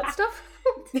Pete butt. butt stuff?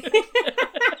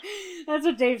 That's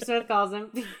what Dave Smith calls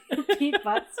him. Pete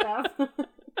Buttstuff.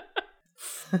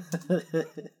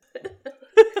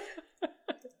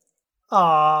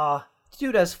 Aw,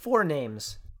 dude has 4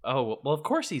 names. Oh, well, of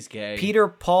course he's gay. Peter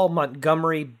Paul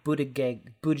Montgomery Buttigieg.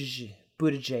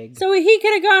 So he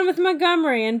could have gone with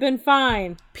Montgomery and been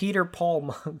fine. Peter Paul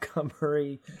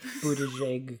Montgomery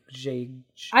Buttigieg.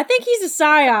 I think he's a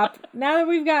psyop. Now that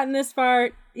we've gotten this far,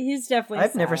 he's definitely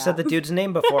I've never said the dude's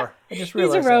name before. I just He's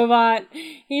realized a robot.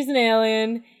 He's an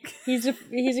alien. He's a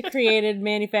created,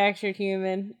 manufactured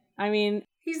human. I mean,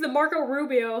 He's the Marco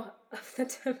Rubio of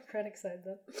the Democratic side,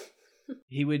 though.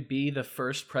 He would be the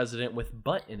first president with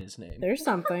butt in his name. there's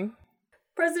something.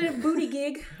 President Booty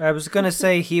Gig. I was gonna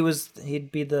say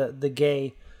he'd be the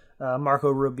gay Marco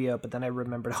Rubio, but then I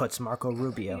remembered, it's Marco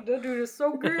Rubio. That dude is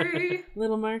so gay.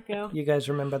 Little Marco. You guys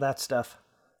remember that stuff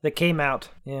that came out?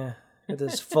 Yeah, with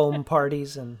his foam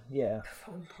parties and yeah.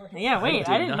 Yeah, wait,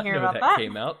 I didn't not hear know about that that.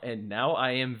 came out, and now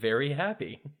I am very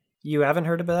happy. You haven't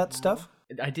heard about that stuff?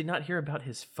 I did not hear about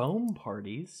his foam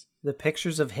parties. The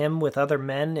pictures of him with other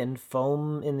men in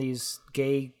foam in these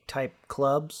gay type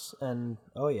clubs, and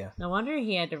oh yeah. No wonder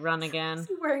he had to run again.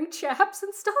 Wearing chaps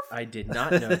and stuff. I did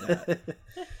not know that.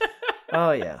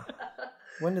 Oh yeah.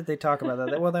 When did they talk about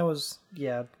that? Well, that was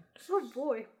yeah. Oh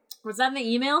boy. Was that in the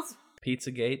emails?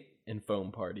 Pizzagate and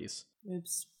foam parties.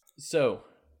 Oops. So,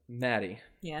 Maddie,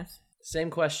 Yes. same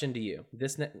question to you.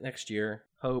 This next year,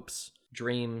 hopes,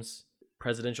 dreams,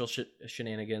 presidential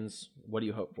shenanigans, what do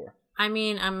you hope for? I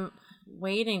mean, I'm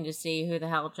waiting to see who the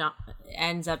hell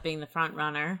ends up being the front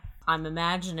runner. I'm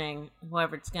imagining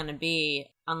whoever it's going to be,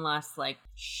 unless like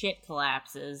shit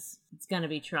collapses, it's going to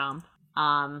be Trump.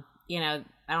 I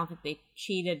don't think they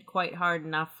cheated quite hard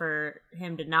enough for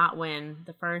him to not win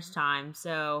the first time.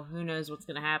 So who knows what's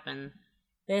going to happen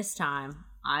this time?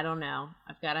 I don't know.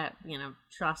 I've got to,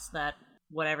 trust that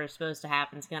whatever's supposed to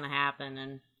happen is going to happen,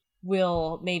 and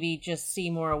we'll maybe just see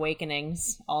more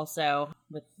awakenings also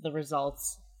with the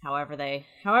results, however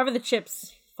the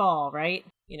chips fall, right?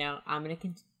 I'm going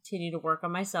to continue to work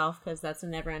on myself because that's a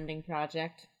never-ending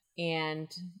project.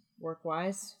 And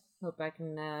work-wise, hope I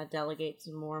can delegate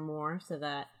some more and more so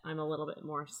that I'm a little bit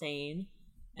more sane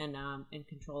and in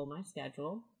control of my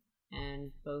schedule.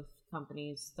 And both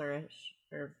companies flourish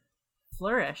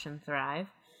and thrive.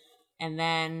 And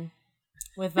then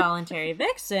with Voluntary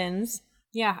Vixens,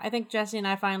 yeah, I think Jesse and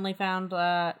I finally found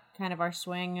kind of our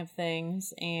swing of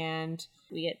things, and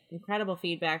we get incredible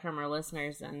feedback from our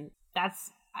listeners, and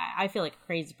I feel like a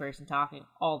crazy person talking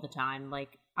all the time.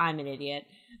 Like, I'm an idiot.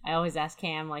 I always ask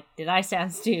Cam, like, did I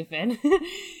sound stupid?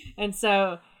 And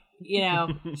so,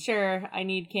 sure, I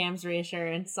need Cam's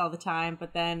reassurance all the time,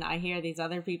 but then I hear these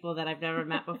other people that I've never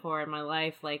met before in my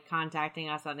life, like, contacting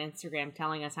us on Instagram,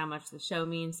 telling us how much the show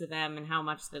means to them and how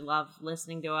much they love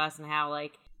listening to us and how,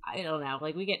 like, I don't know,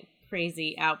 like, we get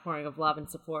crazy outpouring of love and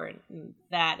support, and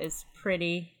that is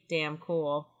pretty damn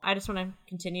cool. I just want to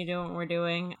continue doing what we're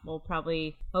doing. We'll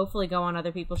probably hopefully go on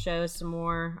other people's shows some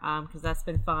more, because that's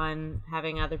been fun,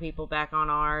 having other people back on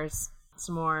ours,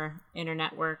 some more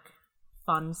internetwork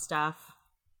fun stuff,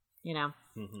 I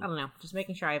don't know, just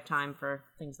making sure I have time for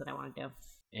things that I want to do.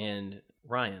 And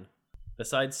Ryan,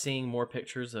 besides seeing more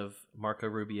pictures of Marco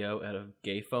Rubio at a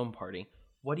gay foam party,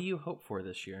 what do you hope for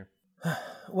this year?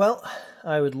 Well,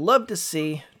 I would love to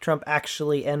see Trump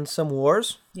actually end some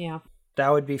wars. Yeah. That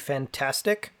would be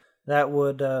fantastic. That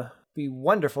would be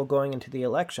wonderful going into the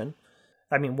election.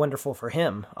 I mean, wonderful for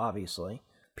him, obviously.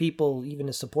 People, even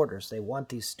his supporters, they want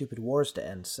these stupid wars to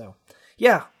end. So,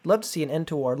 yeah, love to see an end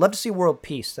to war. Love to see world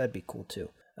peace. That'd be cool, too.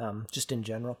 Just in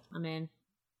general. I'm in.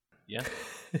 Yeah.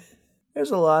 There's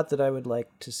a lot that I would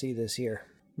like to see this year.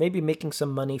 Maybe making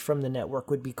some money from the network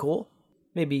would be cool.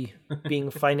 Maybe being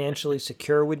financially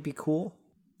secure would be cool.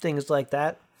 Things like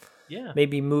that. Yeah.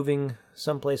 Maybe moving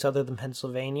someplace other than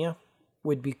Pennsylvania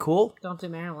would be cool. Don't do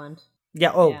Maryland.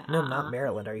 Yeah, no, not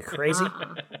Maryland. Are you crazy?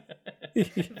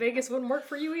 Vegas wouldn't work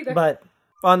for you either. But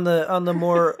on the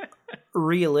more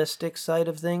realistic side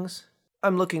of things,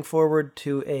 I'm looking forward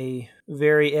to a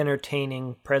very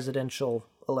entertaining presidential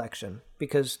election,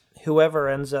 because whoever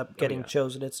ends up getting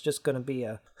chosen, it's just going to be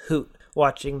a hoot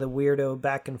watching the weirdo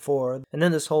back and forth. And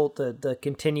then this whole the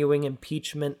continuing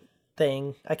impeachment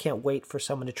thing. I can't wait for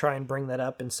someone to try and bring that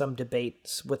up in some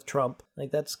debates with Trump.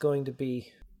 Like, that's going to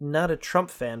be, not a Trump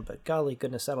fan, but golly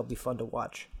goodness, that'll be fun to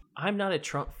watch. I'm not a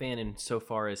Trump fan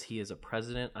insofar as he is a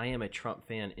president. I am a Trump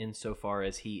fan insofar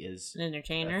as he is an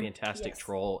entertainer, a fantastic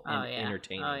troll and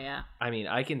entertainer. Oh yeah. I mean,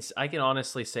 I can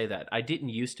honestly say that. I didn't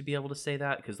used to be able to say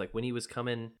that because, like, when he was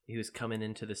coming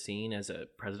into the scene as a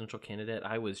presidential candidate,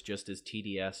 I was just as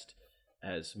TDS'd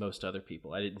as most other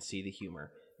people. I didn't see the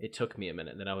humor. It took me a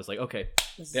minute. Then I was like, okay,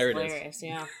 there it is.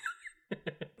 Yeah.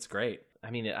 It's great.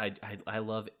 I mean, I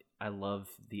love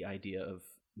the idea of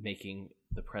making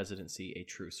the presidency a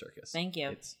true circus. Thank you.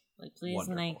 It's please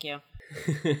wonderful. And thank you.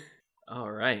 All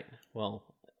right. Well,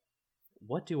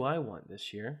 what do I want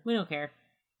this year? We don't care.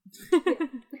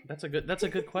 That's a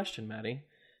good question, Maddie.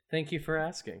 Thank you for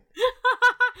asking.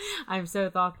 I'm so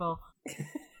thoughtful.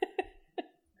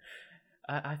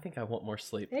 I think I want more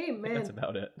sleep. Amen. That's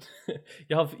about it.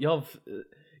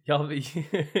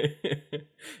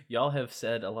 y'all have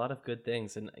said a lot of good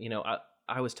things, and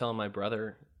I was telling my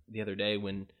brother the other day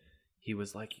when he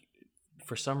was like,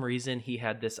 for some reason he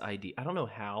had this idea. I don't know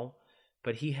how,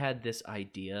 but he had this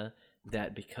idea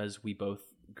that because we both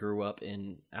grew up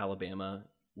in Alabama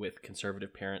with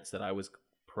conservative parents that I was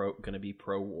going to be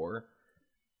pro-war.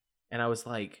 And I was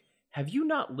like, have you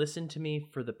not listened to me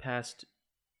for the past,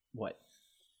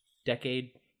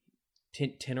 decade,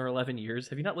 10 or 11 years?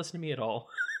 Have you not listened to me at all?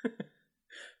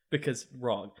 Because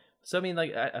wrong. So, I mean,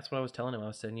 like, that's what I was telling him. I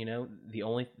was saying,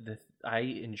 I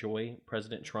enjoy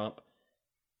President Trump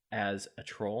as a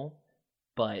troll,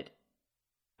 but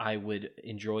I would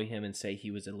enjoy him and say he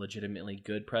was a legitimately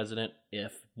good president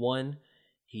if, 1,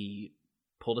 he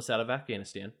pulled us out of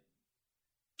Afghanistan,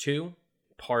 2,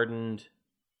 pardoned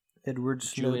Edward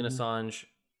Julian Assange,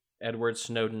 Edward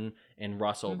Snowden, and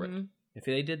Ross Ulbricht. Mm-hmm. If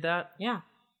they did that, yeah,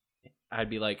 I'd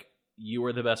be like, you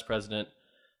are the best president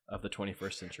of the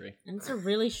 21st century. And it's a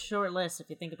really short list if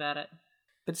you think about it.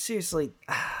 But seriously,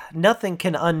 nothing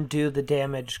can undo the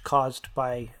damage caused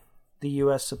by the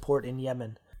U.S. support in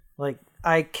Yemen. Like,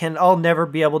 I'll never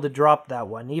be able to drop that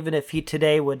one. Even if he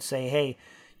today would say, hey,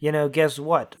 guess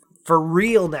what? For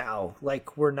real now,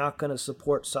 like, we're not going to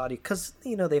support Saudi. Because,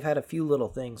 they've had a few little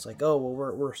things like, oh,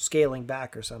 well, we're scaling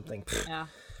back or something. Yeah.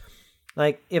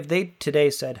 Like, if they today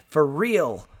said, for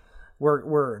real,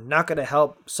 we're not going to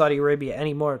help Saudi Arabia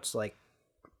anymore, it's like,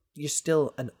 you're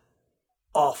still an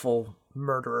awful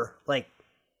murderer. Like,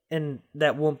 and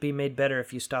that won't be made better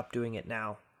if you stop doing it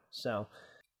now. So,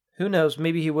 Who knows?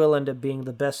 Maybe he will end up being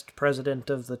the best president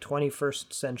of the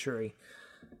 21st century.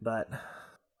 But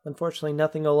unfortunately,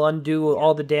 nothing will undo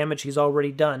all the damage he's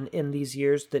already done in these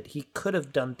years that he could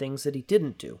have done things that he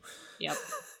didn't do. Yep.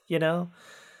 You know?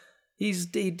 He's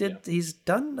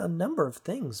done a number of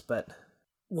things, but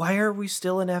why are we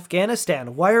still in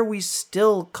Afghanistan? Why are we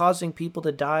still causing people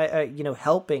to die,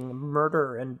 helping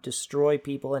murder and destroy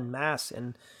people en masse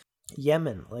in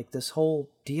Yemen? Like, this whole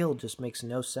deal just makes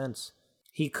no sense.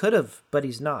 He could have, but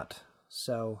he's not.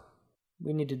 So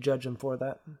we need to judge him for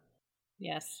that.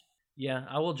 Yes. Yeah,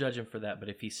 I will judge him for that, but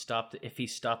if he stopped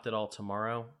it all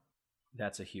tomorrow,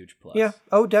 that's a huge plus. Yeah.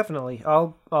 Oh, definitely.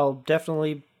 I'll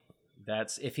definitely.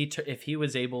 That's if he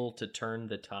was able to turn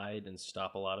the tide and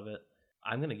stop a lot of it,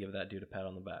 I'm going to give that dude a pat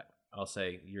on the back. I'll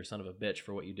say, you're a son of a bitch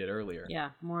for what you did earlier.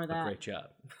 Yeah, more of that. Great job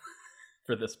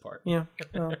for this part. Yeah.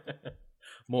 Well,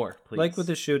 more, please. like with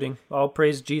the shooting, I'll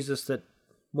praise Jesus that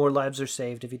more lives are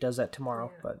saved if he does that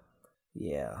tomorrow. But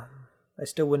yeah, I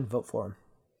still wouldn't vote for him.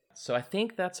 So I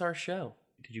think that's our show.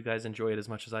 Did you guys enjoy it as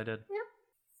much as I did?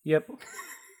 Yep.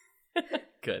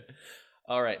 Good.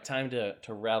 All right, time to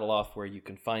rattle off where you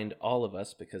can find all of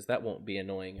us, because that won't be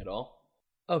annoying at all.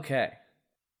 Okay.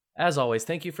 As always,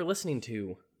 thank you for listening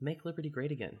to Make Liberty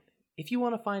Great Again. If you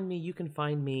want to find me, you can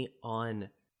find me on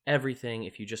everything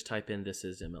if you just type in This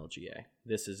Is MLGA.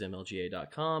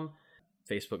 ThisIsMLGA.com,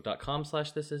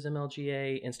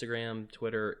 Facebook.com/ThisIsMLGA, Instagram,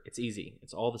 Twitter. It's easy.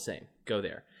 It's all the same. Go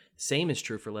there. Same is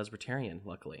true for Lesbertarian,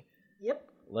 luckily. Yep.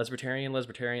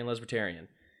 Lesbertarian.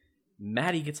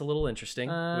 Maddie gets a little interesting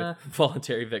with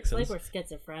voluntary vixens. It's like we're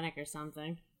schizophrenic or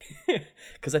something.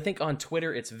 Because I think on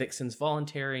Twitter it's Vixens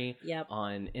Voluntary. Yep.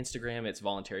 On Instagram it's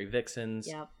Voluntary Vixens.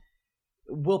 Yep.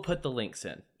 We'll put the links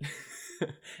in.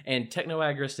 And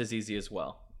Technoagrist is easy as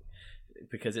well,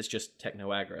 because it's just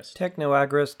Technoagrist.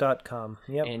 Technoagrist.com.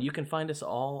 Yep. And you can find us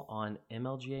all on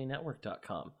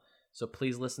MLGAnetwork.com. So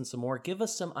please listen some more. Give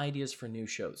us some ideas for new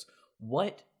shows.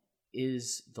 What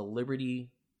is the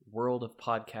Liberty world of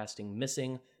podcasting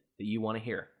missing that you want to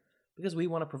hear? Because we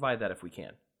want to provide that if we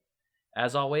can.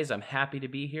 As always, I'm happy to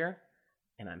be here,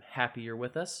 and I'm happy you're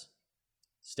with us.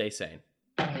 Stay sane.